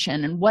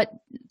information, and what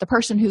the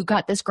person who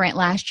got this grant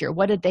last year,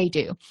 what did they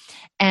do?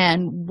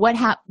 And what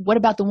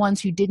about the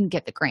ones who didn't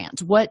get the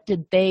grants? What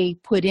did they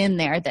put in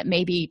there that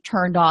maybe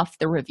turned off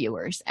the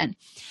reviewers? And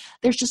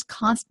there's just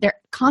they're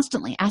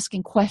constantly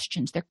asking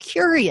questions. They're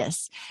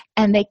curious,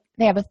 and they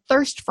have a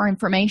thirst for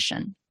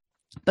information,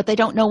 but they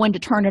don't know when to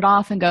turn it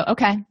off and go,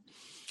 okay,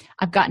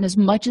 I've gotten as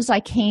much as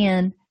I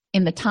can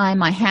in the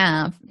time I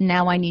have.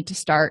 Now I need to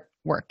start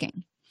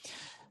working.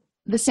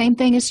 The same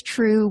thing is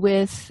true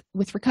with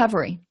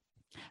recovery.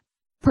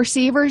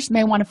 Perceivers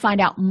may want to find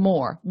out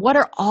more. What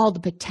are all the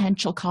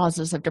potential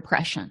causes of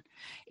depression?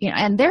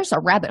 And there's a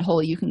rabbit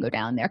hole you can go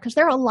down there, because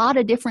there are a lot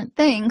of different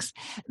things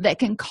that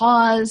can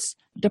cause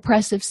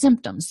depressive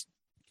symptoms.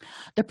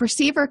 The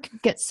perceiver can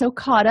get so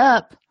caught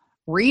up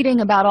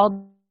reading about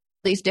all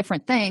these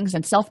different things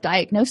and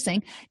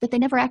self-diagnosing that they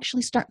never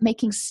actually start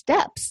making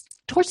steps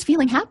towards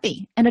feeling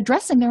happy and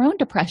addressing their own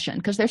depression,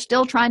 because they're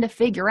still trying to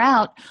figure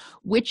out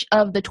which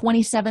of the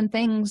 27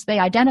 things they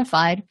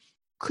identified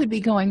could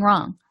be going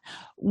wrong.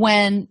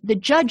 When the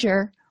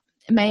judger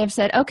may have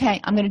said,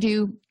 okay, I'm going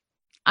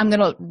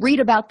to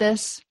read about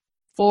this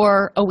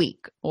for a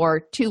week or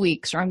 2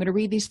 weeks, or I'm going to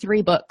read these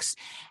 3 books,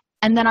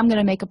 and then I'm going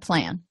to make a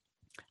plan.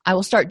 I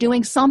will start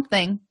doing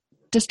something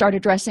to start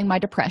addressing my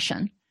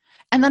depression,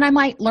 and then I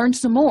might learn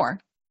some more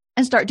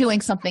and start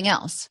doing something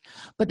else.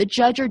 But the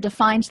judger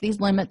defines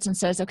these limits and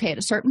says, okay, at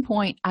a certain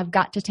point, I've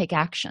got to take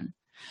action.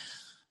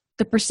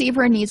 The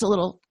perceiver needs a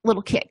little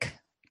kick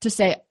to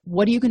say,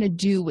 what are you going to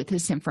do with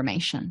this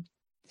information?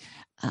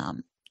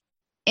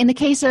 In the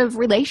case of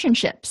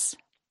relationships,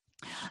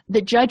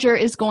 the judger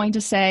is going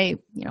to say,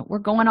 we're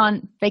going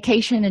on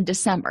vacation in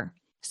December.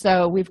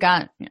 So we've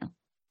got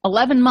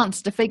 11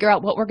 months to figure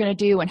out what we're going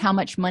to do and how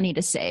much money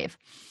to save.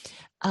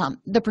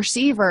 The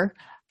perceiver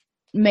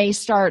may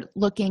start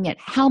looking at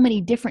how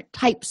many different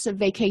types of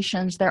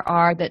vacations there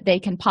are that they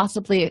can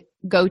possibly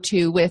go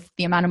to with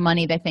the amount of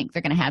money they think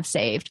they're going to have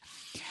saved,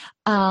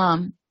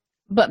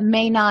 but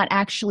may not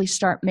actually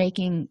start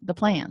making the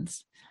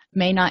plans,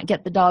 may not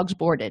get the dogs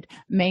boarded,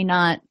 may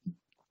not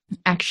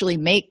actually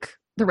make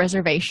the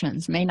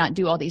reservations, may not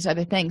do all these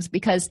other things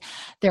because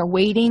they're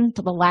waiting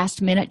till the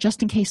last minute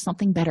just in case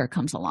something better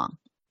comes along.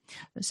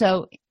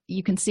 So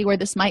you can see where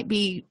this might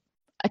be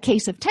a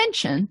case of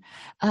tension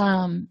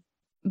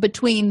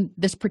between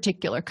this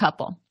particular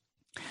couple.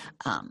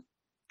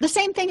 The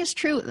same thing is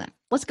true.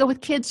 Let's go with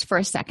kids for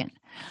a second.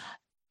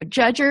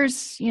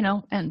 Judgers,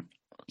 and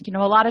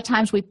a lot of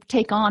times we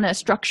take on a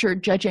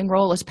structured judging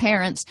role as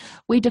parents.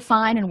 We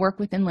define and work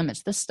within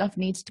limits. This stuff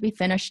needs to be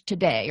finished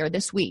today or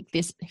this week.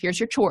 Here's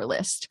your chore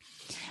list.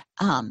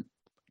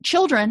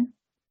 Children,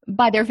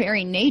 by their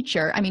very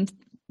nature,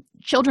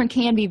 children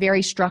can be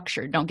very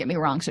structured, don't get me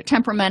wrong. So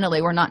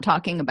temperamentally, we're not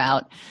talking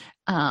about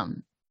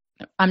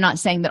I'm not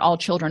saying that all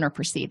children are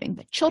perceiving,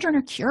 but children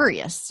are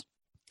curious.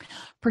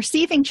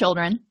 Perceiving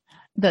children,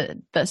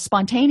 the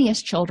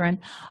spontaneous children,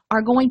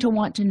 are going to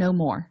want to know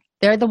more.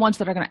 They're the ones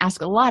that are going to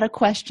ask a lot of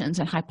questions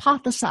and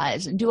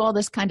hypothesize and do all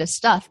this kind of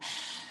stuff.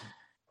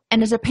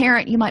 And as a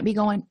parent, you might be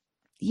going,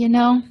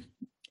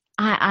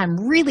 I'm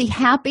really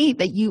happy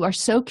that you are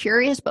so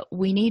curious, but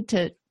we need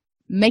to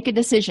make a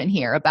decision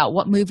here about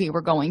what movie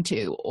we're going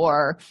to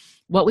or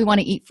what we want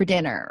to eat for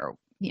dinner.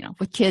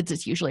 With kids,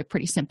 it's usually a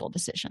pretty simple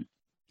decision.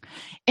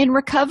 In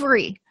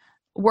recovery,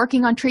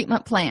 working on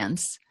treatment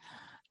plans,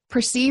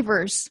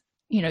 perceivers,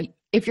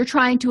 if you're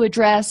trying to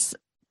address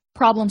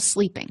problem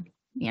sleeping,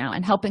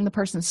 and helping the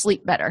person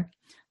sleep better,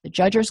 the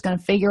judge is going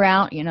to figure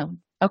out,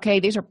 okay,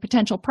 these are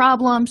potential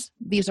problems.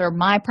 These are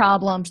my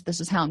problems. This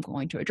is how I'm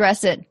going to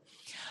address it.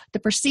 The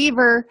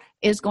perceiver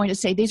is going to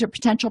say, these are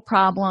potential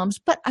problems,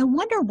 but I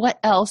wonder what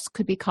else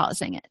could be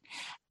causing it.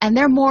 And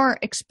they're more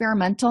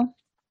experimental.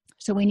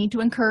 So we need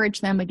to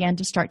encourage them again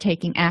to start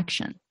taking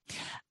action.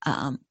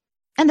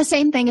 And the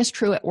same thing is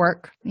true at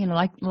work,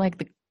 like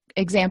the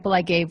example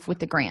I gave with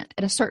the grant.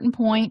 At a certain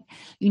point,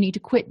 you need to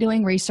quit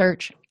doing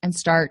research and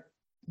start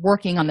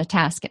working on the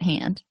task at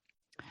hand.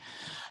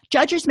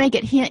 Judges may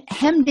get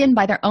hemmed in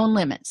by their own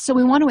limits, so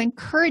we want to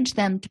encourage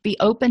them to be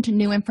open to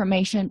new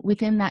information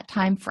within that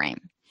time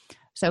frame.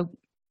 So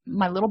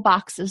my little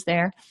box is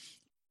there.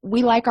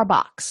 We like our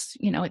box.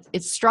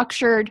 It's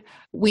structured.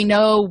 We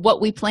know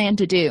what we plan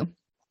to do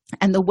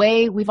and the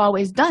way we've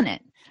always done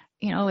it.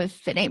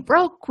 If it ain't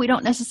broke, we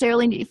don't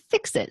necessarily need to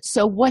fix it.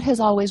 So what has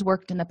always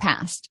worked in the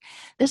past?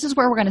 This is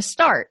where we're going to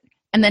start.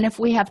 And then if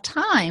we have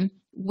time,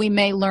 we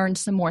may learn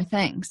some more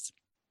things.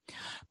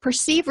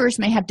 Perceivers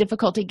may have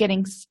difficulty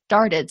getting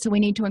started, so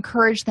we need to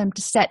encourage them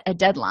to set a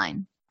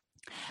deadline.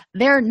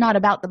 They're not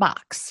about the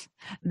box.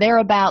 They're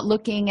about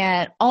looking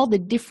at all the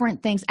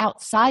different things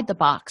outside the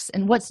box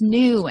and what's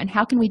new and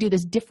how can we do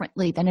this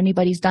differently than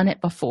anybody's done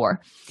it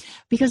before,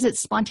 because it's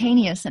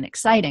spontaneous and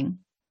exciting.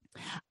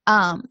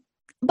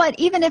 But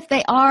even if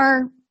they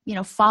are,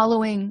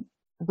 following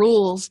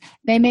rules,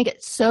 they may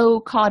get so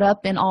caught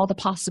up in all the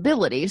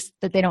possibilities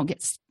that they don't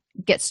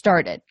get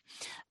started.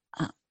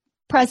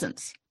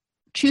 Presents,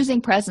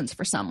 choosing presents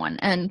for someone.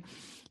 And,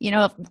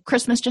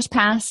 Christmas just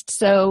passed,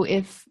 so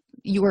if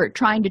you were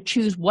trying to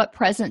choose what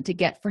present to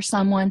get for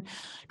someone,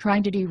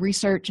 trying to do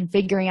research and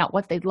figuring out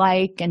what they'd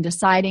like and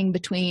deciding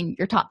between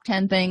your top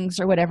 10 things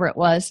or whatever it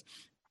was,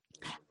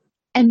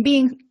 and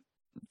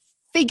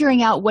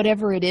figuring out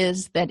whatever it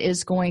is that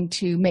is going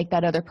to make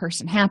that other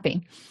person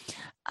happy.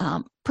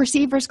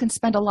 Perceivers can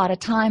spend a lot of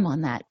time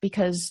on that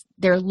because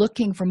they're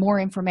looking for more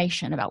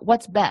information about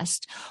what's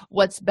best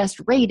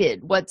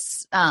rated,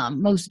 what's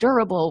most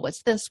durable,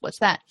 what's this, what's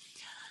that.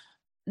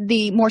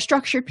 The more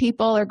structured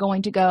people are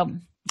going to go,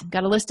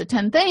 got a list of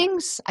 10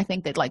 things. I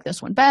think they'd like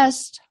this one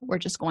best. We're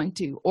just going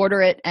to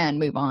order it and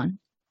move on.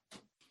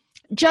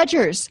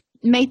 Judgers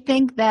may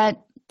think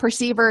that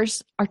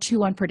perceivers are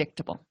too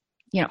unpredictable.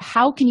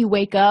 How can you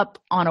wake up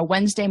on a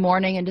Wednesday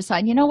morning and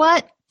decide, you know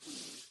what?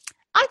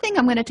 I think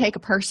I'm going to take a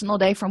personal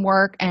day from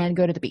work and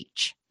go to the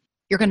beach.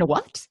 You're going to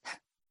what?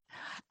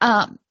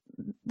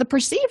 The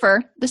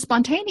perceiver, the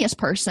spontaneous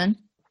person,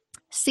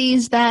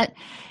 sees that,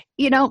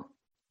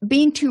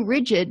 being too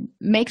rigid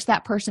makes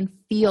that person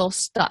feel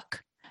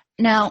stuck.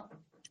 Now,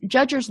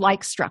 judgers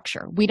like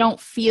structure. We don't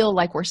feel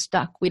like we're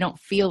stuck. We don't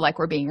feel like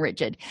we're being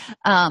rigid.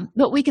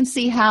 But we can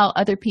see how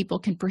other people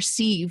can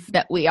perceive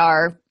that we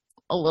are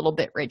a little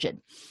bit rigid.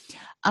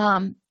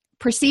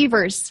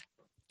 Perceivers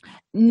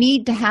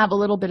need to have a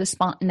little bit of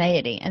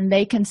spontaneity, and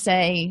they can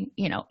say,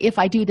 if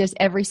I do this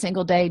every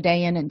single day,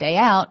 day in and day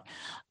out,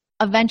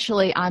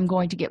 eventually I'm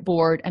going to get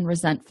bored and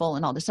resentful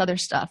and all this other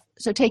stuff.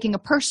 So taking a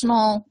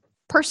personal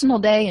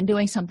day and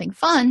doing something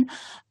fun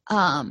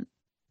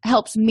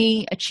helps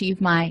me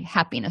achieve my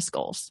happiness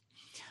goals.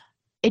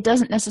 It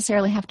doesn't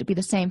necessarily have to be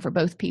the same for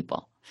both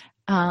people.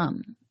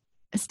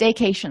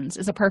 Staycations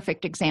is a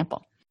perfect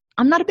example.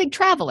 I'm not a big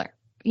traveler.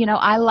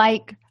 I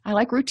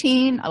like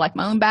routine. I like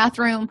my own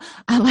bathroom.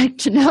 I like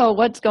to know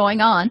what's going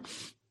on.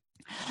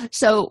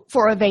 So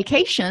for a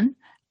vacation,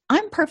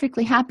 I'm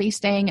perfectly happy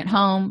staying at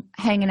home,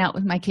 hanging out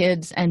with my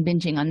kids, and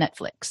binging on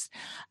Netflix.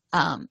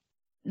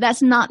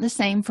 That's not the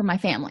same for my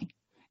family.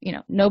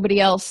 Nobody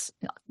else,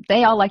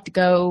 they all like to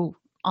go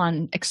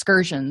on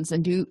excursions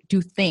and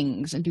do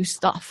things and do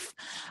stuff.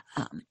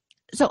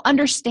 So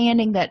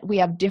understanding that we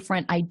have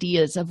different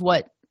ideas of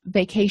what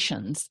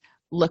vacations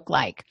look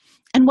like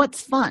and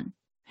what's fun.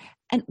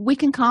 And we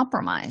can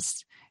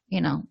compromise,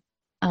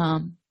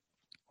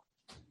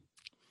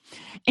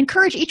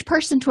 encourage each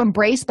person to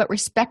embrace but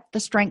respect the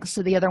strengths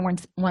of the other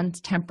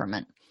one's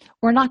temperament.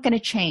 We're not going to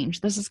change.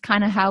 This is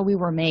kind of how we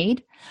were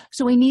made.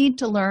 So we need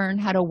to learn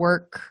how to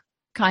work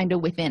kind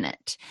of within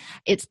it.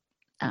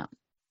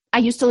 I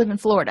used to live in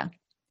Florida.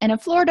 And in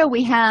Florida,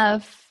 we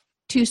have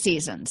 2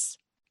 seasons,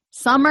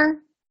 summer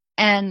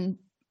and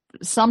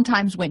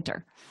sometimes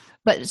winter.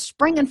 But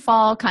spring and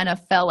fall kind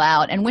of fell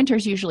out, and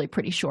winter's usually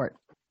pretty short.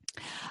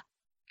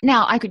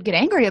 Now, I could get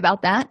angry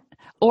about that,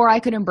 or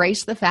I could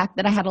embrace the fact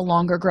that I had a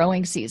longer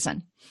growing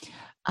season.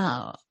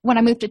 When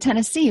I moved to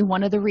Tennessee,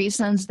 one of the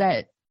reasons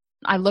that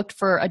I looked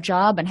for a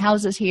job and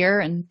houses here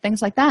and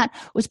things like that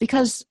was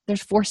because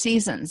there's 4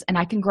 seasons and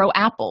I can grow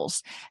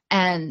apples.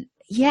 And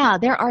yeah,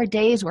 there are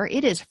days where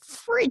it is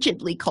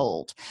frigidly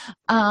cold.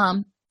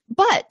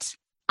 But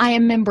I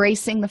am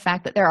embracing the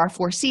fact that there are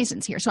 4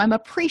 seasons here. So I'm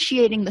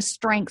appreciating the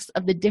strengths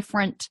of the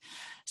different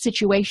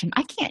situation.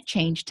 I can't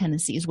change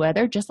Tennessee's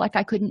weather, just like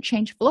I couldn't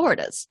change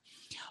Florida's.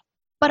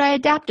 But I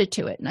adapted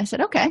to it. And I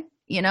said, okay,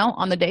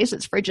 on the days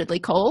it's frigidly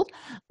cold,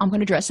 I'm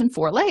going to dress in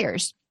 4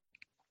 layers.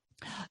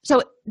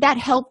 So that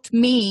helped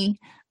me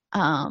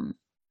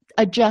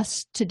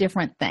adjust to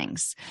different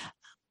things.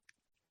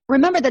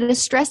 Remember that as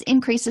stress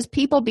increases,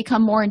 people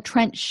become more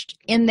entrenched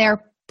in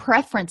their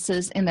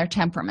preferences in their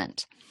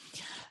temperament.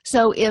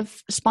 So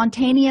if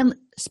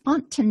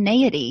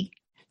spontaneity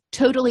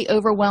totally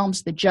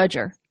overwhelms the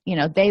judger,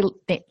 they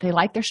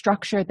like their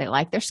structure, they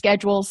like their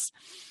schedules,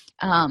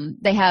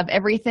 they have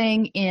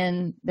everything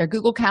in their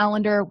Google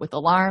Calendar with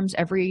alarms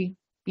every,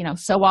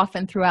 so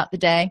often throughout the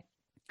day.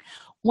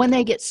 When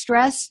they get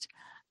stressed,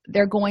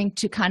 they're going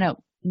to kind of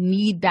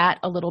need that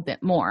a little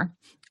bit more,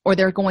 or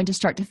they're going to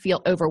start to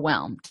feel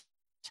overwhelmed.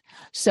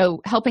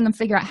 So helping them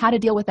figure out how to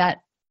deal with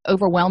that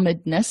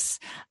overwhelmedness,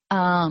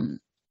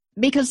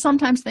 because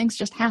sometimes things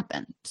just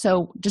happen.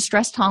 So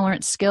distress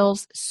tolerance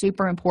skills,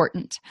 super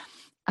important.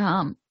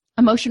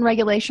 Emotion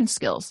regulation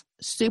skills,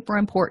 super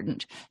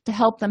important to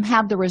help them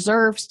have the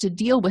reserves to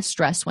deal with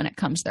stress when it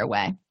comes their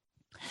way.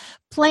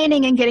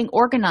 Planning and getting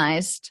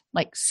organized,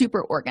 like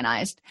super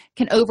organized,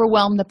 can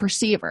overwhelm the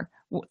perceiver.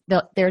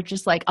 They're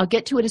just like, I'll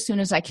get to it as soon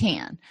as I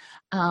can.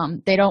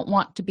 They don't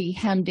want to be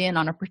hemmed in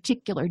on a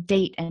particular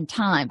date and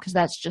time because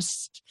that's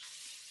just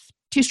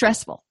too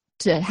stressful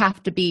to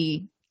have to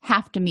be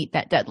have to meet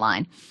that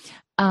deadline.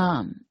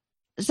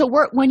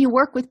 When you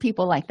work with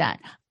people like that,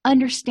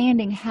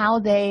 understanding how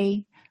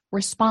they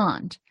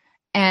respond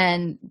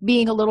and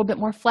being a little bit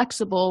more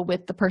flexible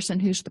with the person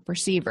who's the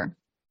perceiver.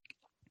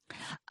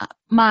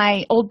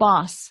 My old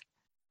boss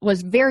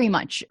was very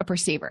much a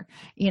perceiver.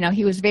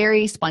 He was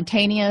very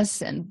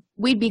spontaneous, and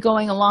we'd be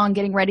going along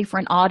getting ready for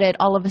an audit.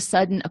 All of a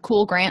sudden, a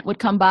cool grant would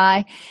come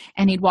by,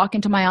 and he'd walk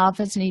into my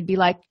office and he'd be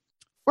like,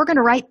 "We're going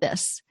to write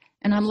this."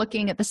 And I'm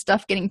looking at the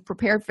stuff getting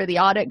prepared for the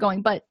audit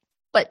going, but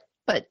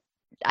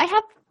I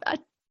have a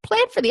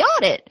plan for the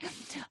audit.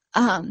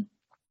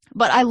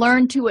 But I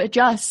learned to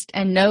adjust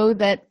and know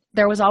that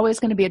there was always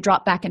going to be a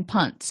drop back and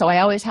punt. So I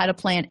always had a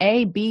plan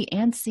A, B,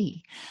 and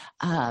C,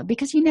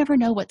 because you never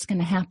know what's going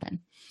to happen.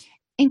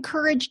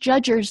 Encourage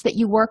judges that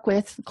you work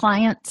with,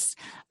 clients,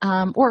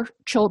 or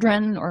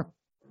children or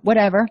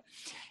whatever,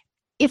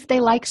 if they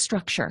like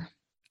structure.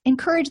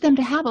 Encourage them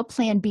to have a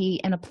plan B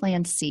and a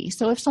plan C.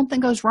 So if something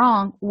goes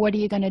wrong, what are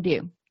you going to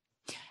do?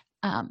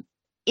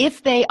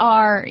 If they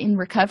are in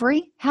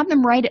recovery, have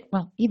them write it.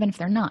 Well, even if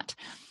they're not,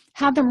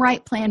 have them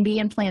write plan B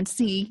and plan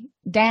C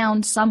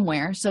down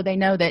somewhere so they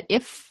know that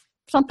if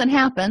something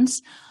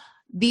happens,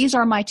 these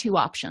are my two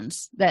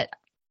options that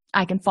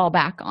I can fall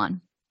back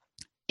on.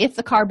 If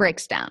the car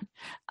breaks down,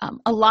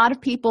 a lot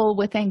of people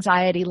with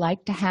anxiety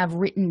like to have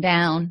written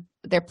down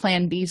their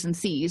plan Bs and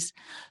Cs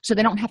so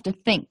they don't have to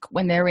think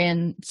when they're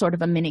in sort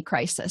of a mini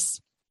crisis.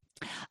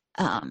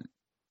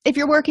 If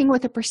you're working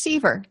with a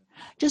perceiver,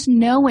 just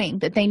knowing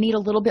that they need a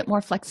little bit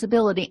more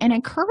flexibility and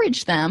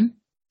encourage them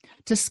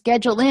to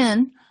schedule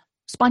in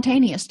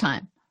spontaneous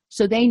time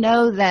so they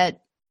know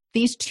that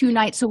these 2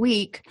 nights a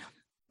week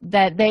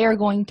that they are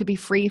going to be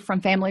free from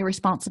family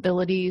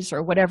responsibilities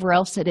or whatever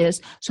else it is,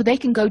 so they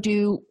can go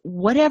do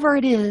whatever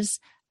it is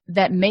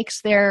that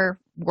makes their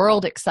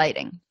world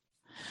exciting.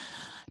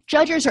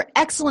 Judges are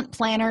excellent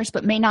planners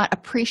but may not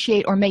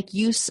appreciate or make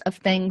use of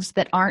things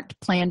that aren't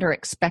planned or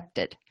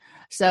expected.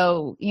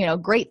 So,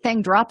 great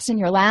thing drops in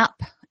your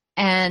lap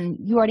and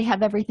you already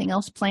have everything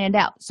else planned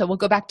out. So we'll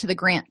go back to the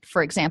grant,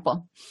 for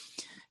example.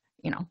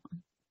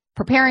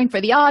 Preparing for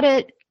the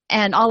audit,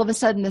 and all of a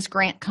sudden this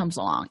grant comes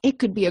along. It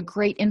could be a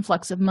great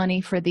influx of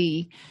money for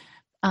the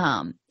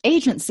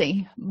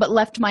agency, but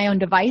left to my own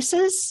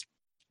devices,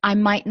 I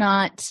might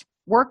not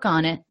work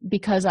on it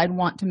because I'd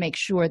want to make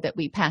sure that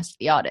we passed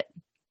the audit.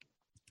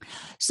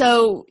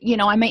 So,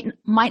 I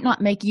might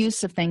not make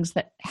use of things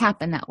that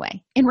happen that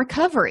way. In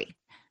recovery,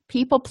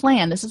 people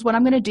plan. This is what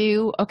I'm going to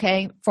do.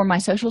 Okay, for my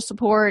social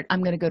support,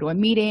 I'm going to go to a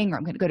meeting or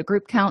I'm going to go to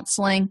group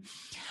counseling.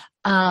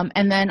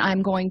 And then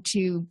I'm going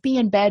to be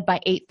in bed by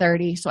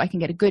 8:30 so I can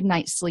get a good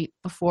night's sleep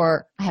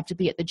before I have to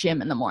be at the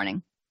gym in the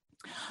morning.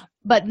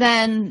 But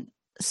then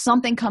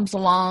something comes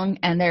along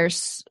and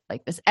there's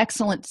like this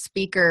excellent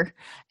speaker,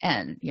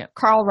 and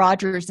Carl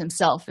Rogers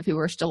himself, if he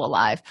were still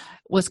alive,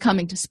 was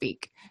coming to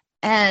speak.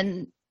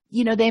 And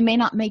they may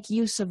not make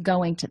use of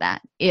going to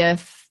that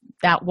if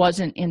that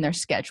wasn't in their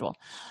schedule.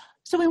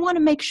 So we want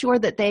to make sure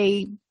that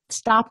they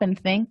stop and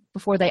think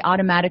before they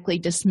automatically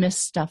dismiss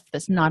stuff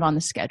that's not on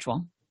the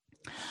schedule.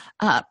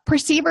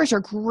 Perceivers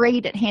are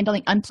great at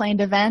handling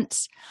unplanned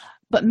events,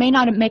 but may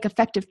not make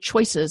effective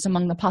choices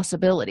among the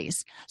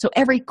possibilities. So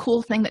every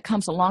cool thing that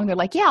comes along, they're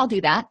like, yeah, I'll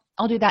do that.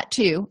 I'll do that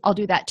too. I'll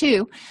do that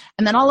too.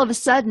 And then all of a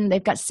sudden,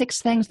 they've got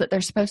 6 things that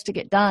they're supposed to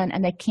get done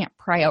and they can't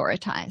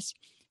prioritize.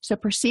 So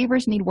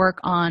perceivers need work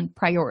on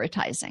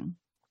prioritizing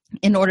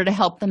in order to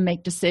help them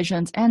make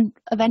decisions and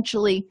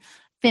eventually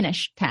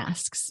finish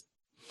tasks.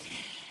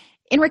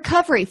 In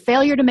recovery,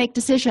 failure to make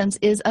decisions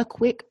is a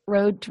quick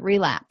road to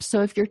relapse.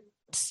 So if you're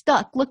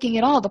stuck looking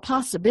at all the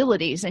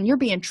possibilities and you're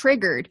being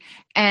triggered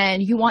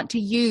and you want to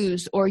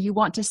use or you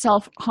want to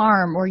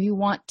self-harm or you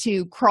want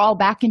to crawl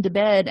back into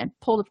bed and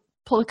pull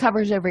the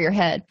covers over your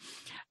head,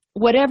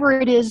 whatever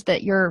it is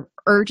that your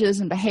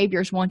urges and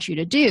behaviors want you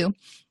to do,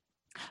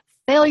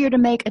 failure to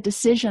make a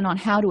decision on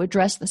how to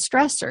address the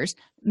stressors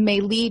may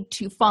lead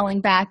to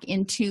falling back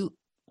into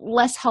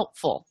less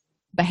helpful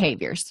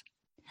behaviors.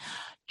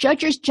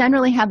 Judges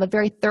generally have a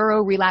very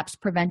thorough relapse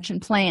prevention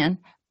plan,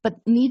 but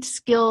need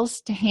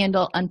skills to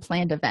handle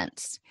unplanned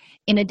events.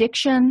 In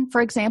addiction, for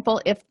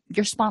example, if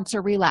your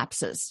sponsor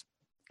relapses,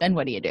 then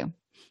what do?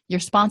 Your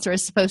sponsor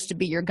is supposed to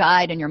be your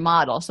guide and your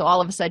model. So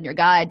all of a sudden your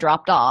guide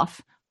dropped off.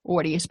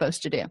 What are you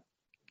supposed to do?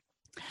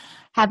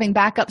 Having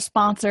backup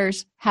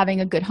sponsors,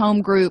 having a good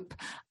home group,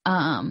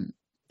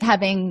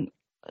 having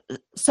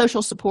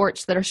social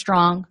supports that are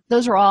strong,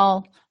 those are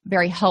all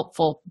very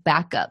helpful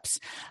backups.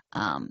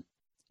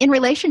 In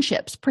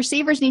relationships,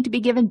 perceivers need to be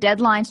given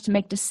deadlines to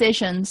make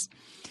decisions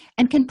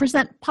and can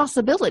present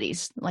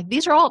possibilities. Like,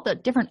 these are all the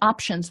different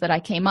options that I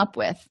came up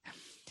with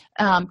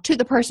to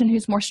the person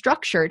who's more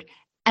structured,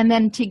 and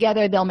then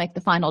together they'll make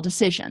the final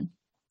decision.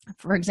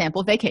 For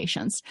example,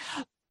 vacations.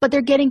 But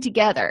they're getting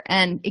together,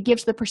 and it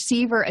gives the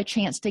perceiver a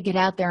chance to get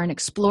out there and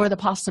explore the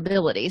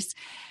possibilities.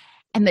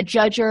 And the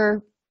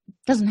judger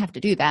doesn't have to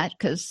do that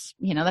because,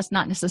 that's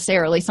not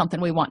necessarily something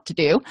we want to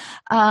do.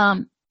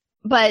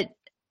 But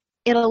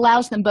it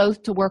allows them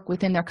both to work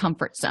within their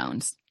comfort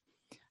zones.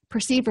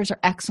 perceivers are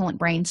excellent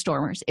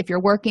brainstormers. If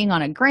you're working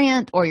on a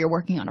grant or you're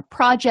working on a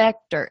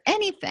project or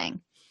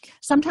anything,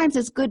 sometimes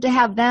it's good to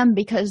have them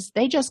because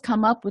they just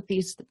come up with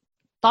these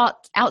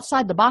thoughts,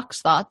 outside the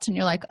box thoughts, and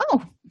you're like,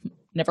 oh,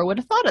 never would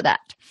have thought of that.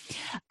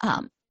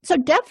 So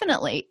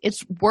definitely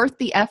it's worth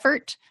the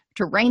effort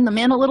to rein them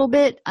in a little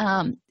bit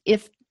and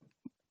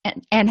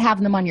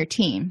have them on your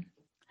team.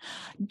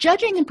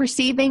 Judging and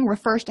perceiving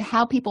refers to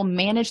how people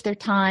manage their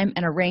time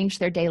and arrange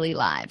their daily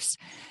lives.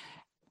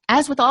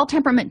 As with all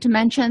temperament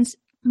dimensions,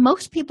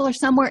 most people are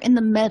somewhere in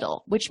the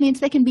middle, which means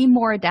they can be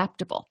more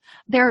adaptable.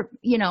 They're,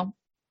 2s,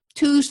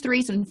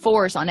 3s, and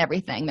 4s on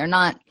everything. They're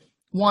not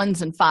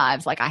 1s and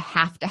 5s, like I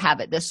have to have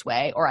it this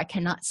way, or I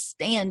cannot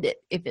stand it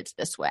if it's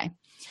this way.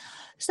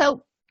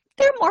 So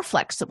they're more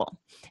flexible.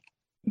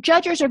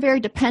 Judgers are very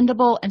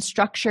dependable and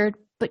structured,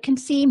 but can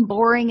seem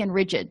boring and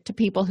rigid to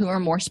people who are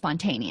more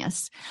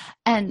spontaneous.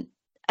 And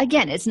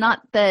again, it's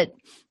not that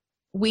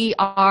we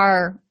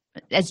are,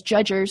 as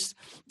judgers,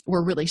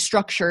 we're really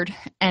structured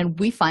and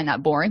we find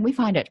that boring. We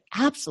find it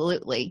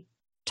absolutely,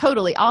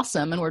 totally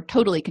awesome, and we're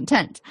totally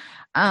content.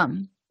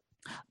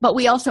 But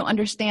we also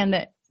understand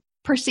that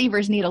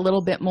perceivers need a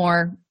little bit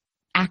more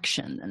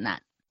action than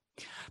that.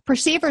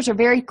 Perceivers are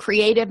very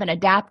creative and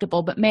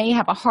adaptable, but may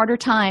have a harder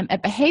time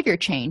at behavior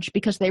change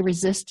because they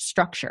resist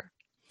structure.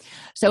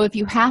 So if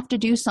you have to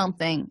do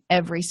something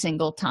every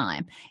single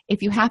time,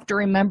 if you have to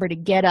remember to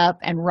get up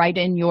and write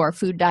in your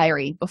food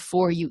diary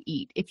before you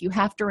eat, if you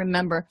have to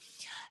remember,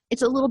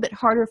 it's a little bit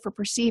harder for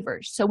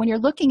perceivers. So when you're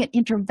looking at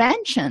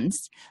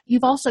interventions,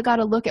 you've also got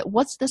to look at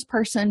what's this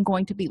person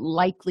going to be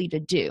likely to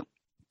do.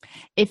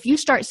 If you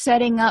start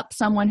setting up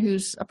someone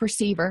who's a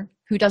perceiver,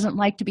 who doesn't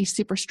like to be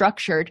super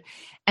structured,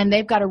 and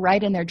they've got to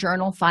write in their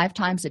journal 5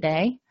 times a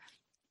day,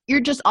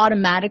 you're just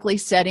automatically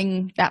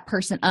setting that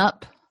person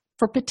up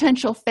for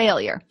potential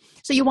failure.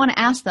 So you want to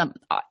ask them,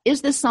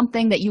 is this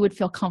something that you would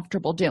feel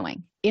comfortable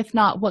doing? If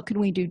not, what could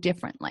we do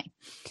differently?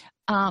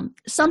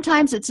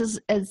 Sometimes it's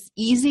as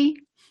easy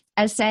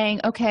as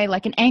saying, okay,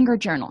 like an anger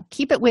journal,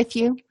 keep it with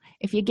you.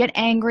 If you get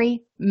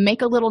angry,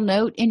 make a little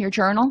note in your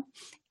journal,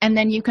 and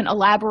then you can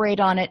elaborate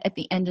on it at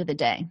the end of the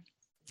day.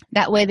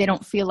 That way they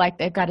don't feel like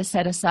they've got to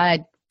set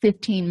aside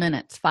 15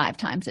 minutes 5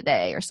 times a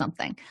day or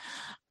something.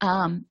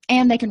 And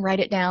they can write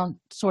it down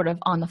sort of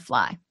on the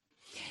fly.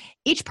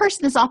 Each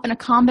person is often a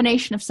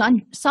combination of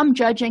some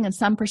judging and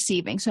some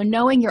perceiving, so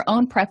knowing your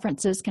own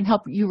preferences can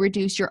help you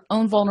reduce your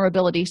own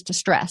vulnerabilities to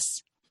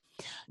stress.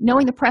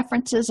 Knowing the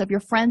preferences of your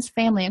friends,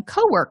 family, and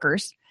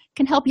coworkers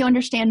can help you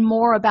understand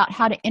more about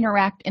how to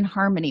interact in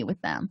harmony with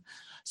them.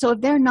 So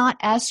if they're not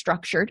as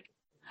structured,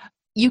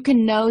 you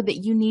can know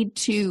that you need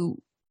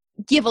to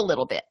give a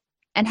little bit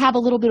and have a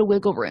little bit of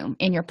wiggle room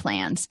in your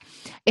plans.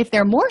 If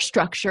they're more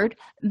structured,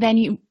 then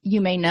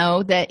you may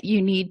know that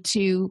you need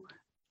to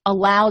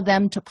allow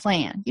them to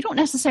plan. You don't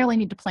necessarily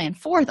need to plan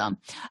for them,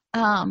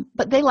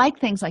 but they like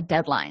things like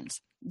deadlines.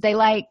 They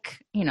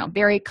like,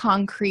 very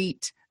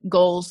concrete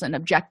goals and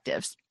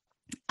objectives.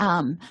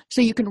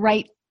 So you can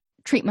write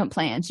treatment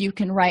plans, you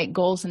can write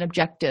goals and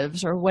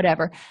objectives or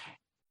whatever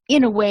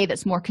in a way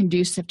that's more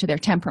conducive to their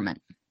temperament.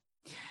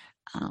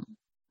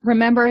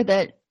 Remember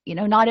that,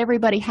 not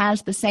everybody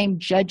has the same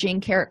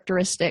judging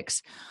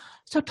characteristics.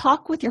 So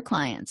talk with your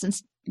clients and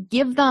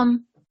give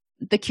them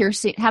the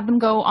CureSeat, have them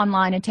go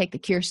online and take the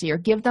CureSeat, or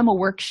give them a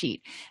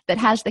worksheet that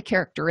has the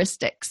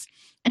characteristics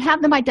and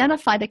have them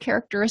identify the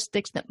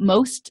characteristics that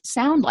most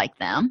sound like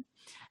them.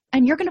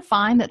 And you're going to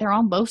find that they're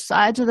on both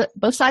sides of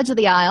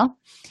the aisle.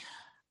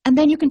 And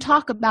then you can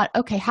talk about,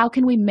 okay, how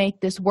can we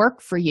make this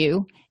work for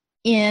you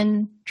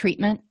in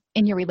treatment,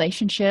 in your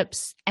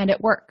relationships, and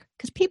at work?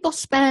 Because people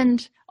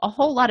spend a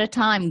whole lot of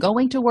time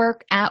going to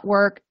work, at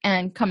work,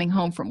 and coming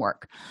home from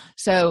work.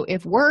 So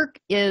if work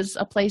is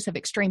a place of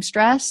extreme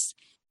stress,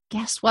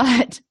 guess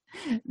what?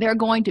 They're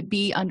going to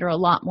be under a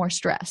lot more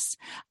stress.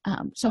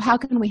 So how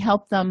can we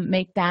help them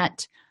make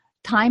that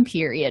time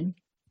period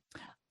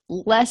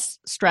less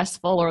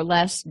stressful or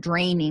less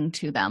draining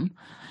to them,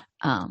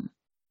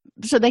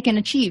 so they can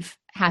achieve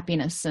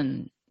happiness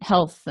and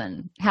health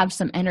and have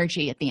some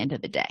energy at the end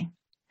of the day?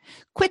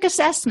 Quick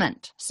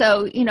assessment.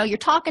 So, you're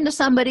talking to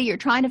somebody, you're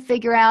trying to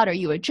figure out, are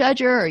you a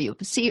judger? Are you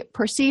a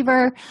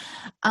perceiver?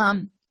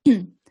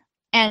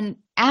 And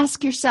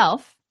ask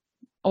yourself,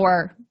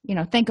 or,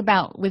 think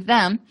about with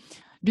them,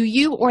 do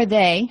you or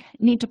they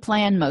need to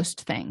plan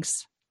most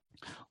things?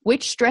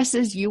 Which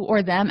stresses you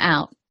or them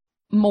out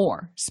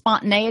more,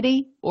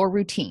 spontaneity or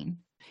routine?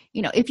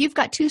 If you've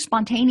got 2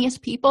 spontaneous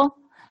people,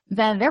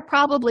 then they're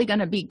probably going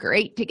to be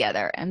great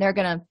together and they're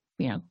going to,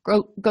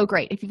 go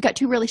great. If you've got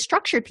 2 really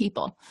structured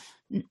people,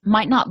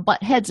 might not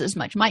butt heads as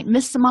much, might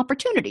miss some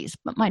opportunities,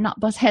 but might not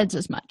butt heads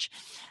as much.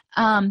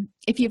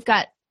 If you've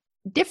got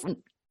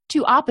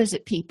 2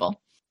 opposite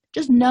people,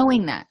 just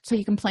knowing that so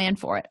you can plan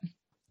for it.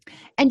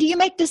 And do you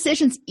make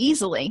decisions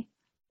easily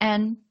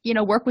and,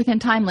 work within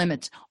time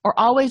limits, or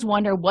always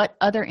wonder what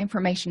other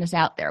information is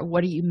out there?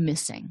 What are you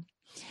missing?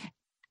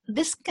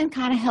 This can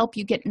kind of help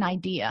you get an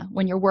idea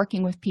when you're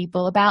working with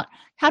people about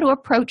how to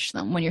approach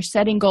them when you're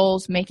setting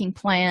goals, making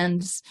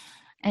plans,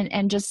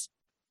 and just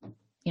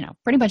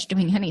pretty much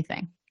doing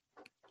anything.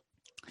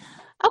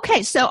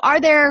 Okay, so are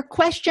there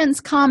questions,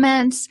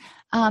 comments?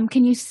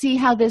 Can you see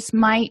how this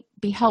might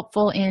be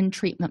helpful in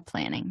treatment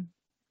planning?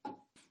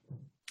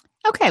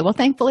 Okay, well,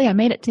 thankfully, I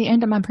made it to the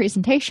end of my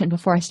presentation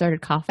before I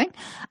started coughing.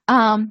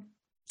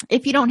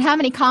 If you don't have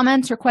any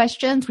comments or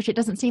questions, which it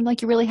doesn't seem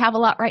like you really have a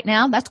lot right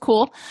now, that's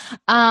cool.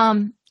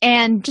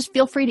 And just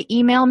feel free to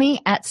email me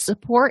at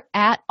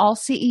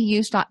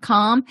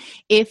support@allceus.com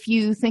if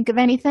you think of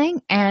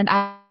anything, and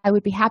I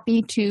would be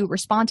happy to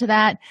respond to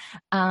that.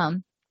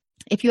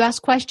 If you ask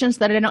questions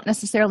that I don't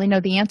necessarily know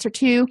the answer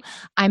to,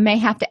 I may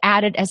have to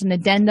add it as an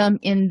addendum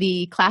in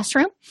the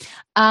classroom.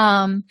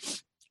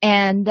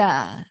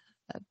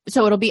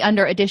 So it'll be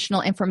under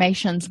additional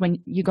informations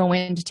when you go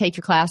in to take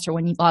your class or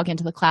when you log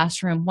into the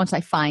classroom once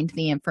I find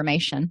the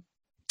information.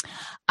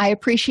 I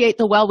appreciate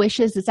the well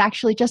wishes. It's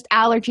actually just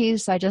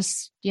allergies. I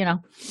just,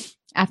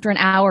 after an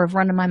hour of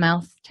running my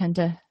mouth, tend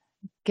to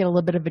get a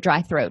little bit of a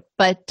dry throat.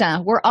 But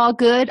we're all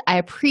good. I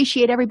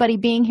appreciate everybody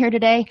being here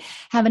today.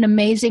 Have an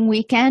amazing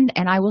weekend,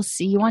 and I will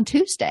see you on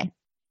Tuesday.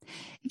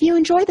 If you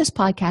enjoy this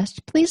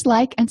podcast, please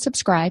like and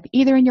subscribe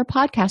either in your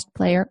podcast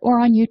player or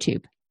on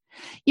YouTube.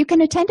 You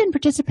can attend and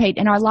participate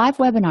in our live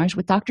webinars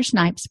with Dr.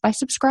 Snipes by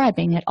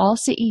subscribing at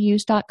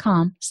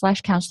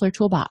allceus.com/counselor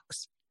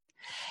toolbox.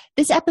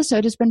 This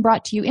episode has been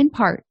brought to you in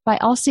part by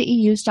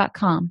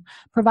allceus.com,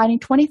 providing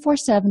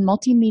 24/7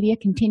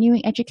 multimedia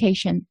continuing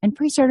education and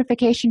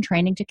pre-certification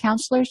training to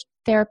counselors,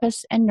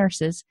 therapists, and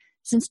nurses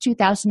since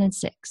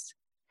 2006.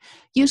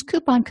 Use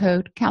coupon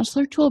code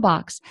Counselor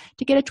Toolbox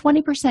to get a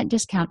 20%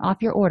 discount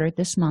off your order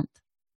this month.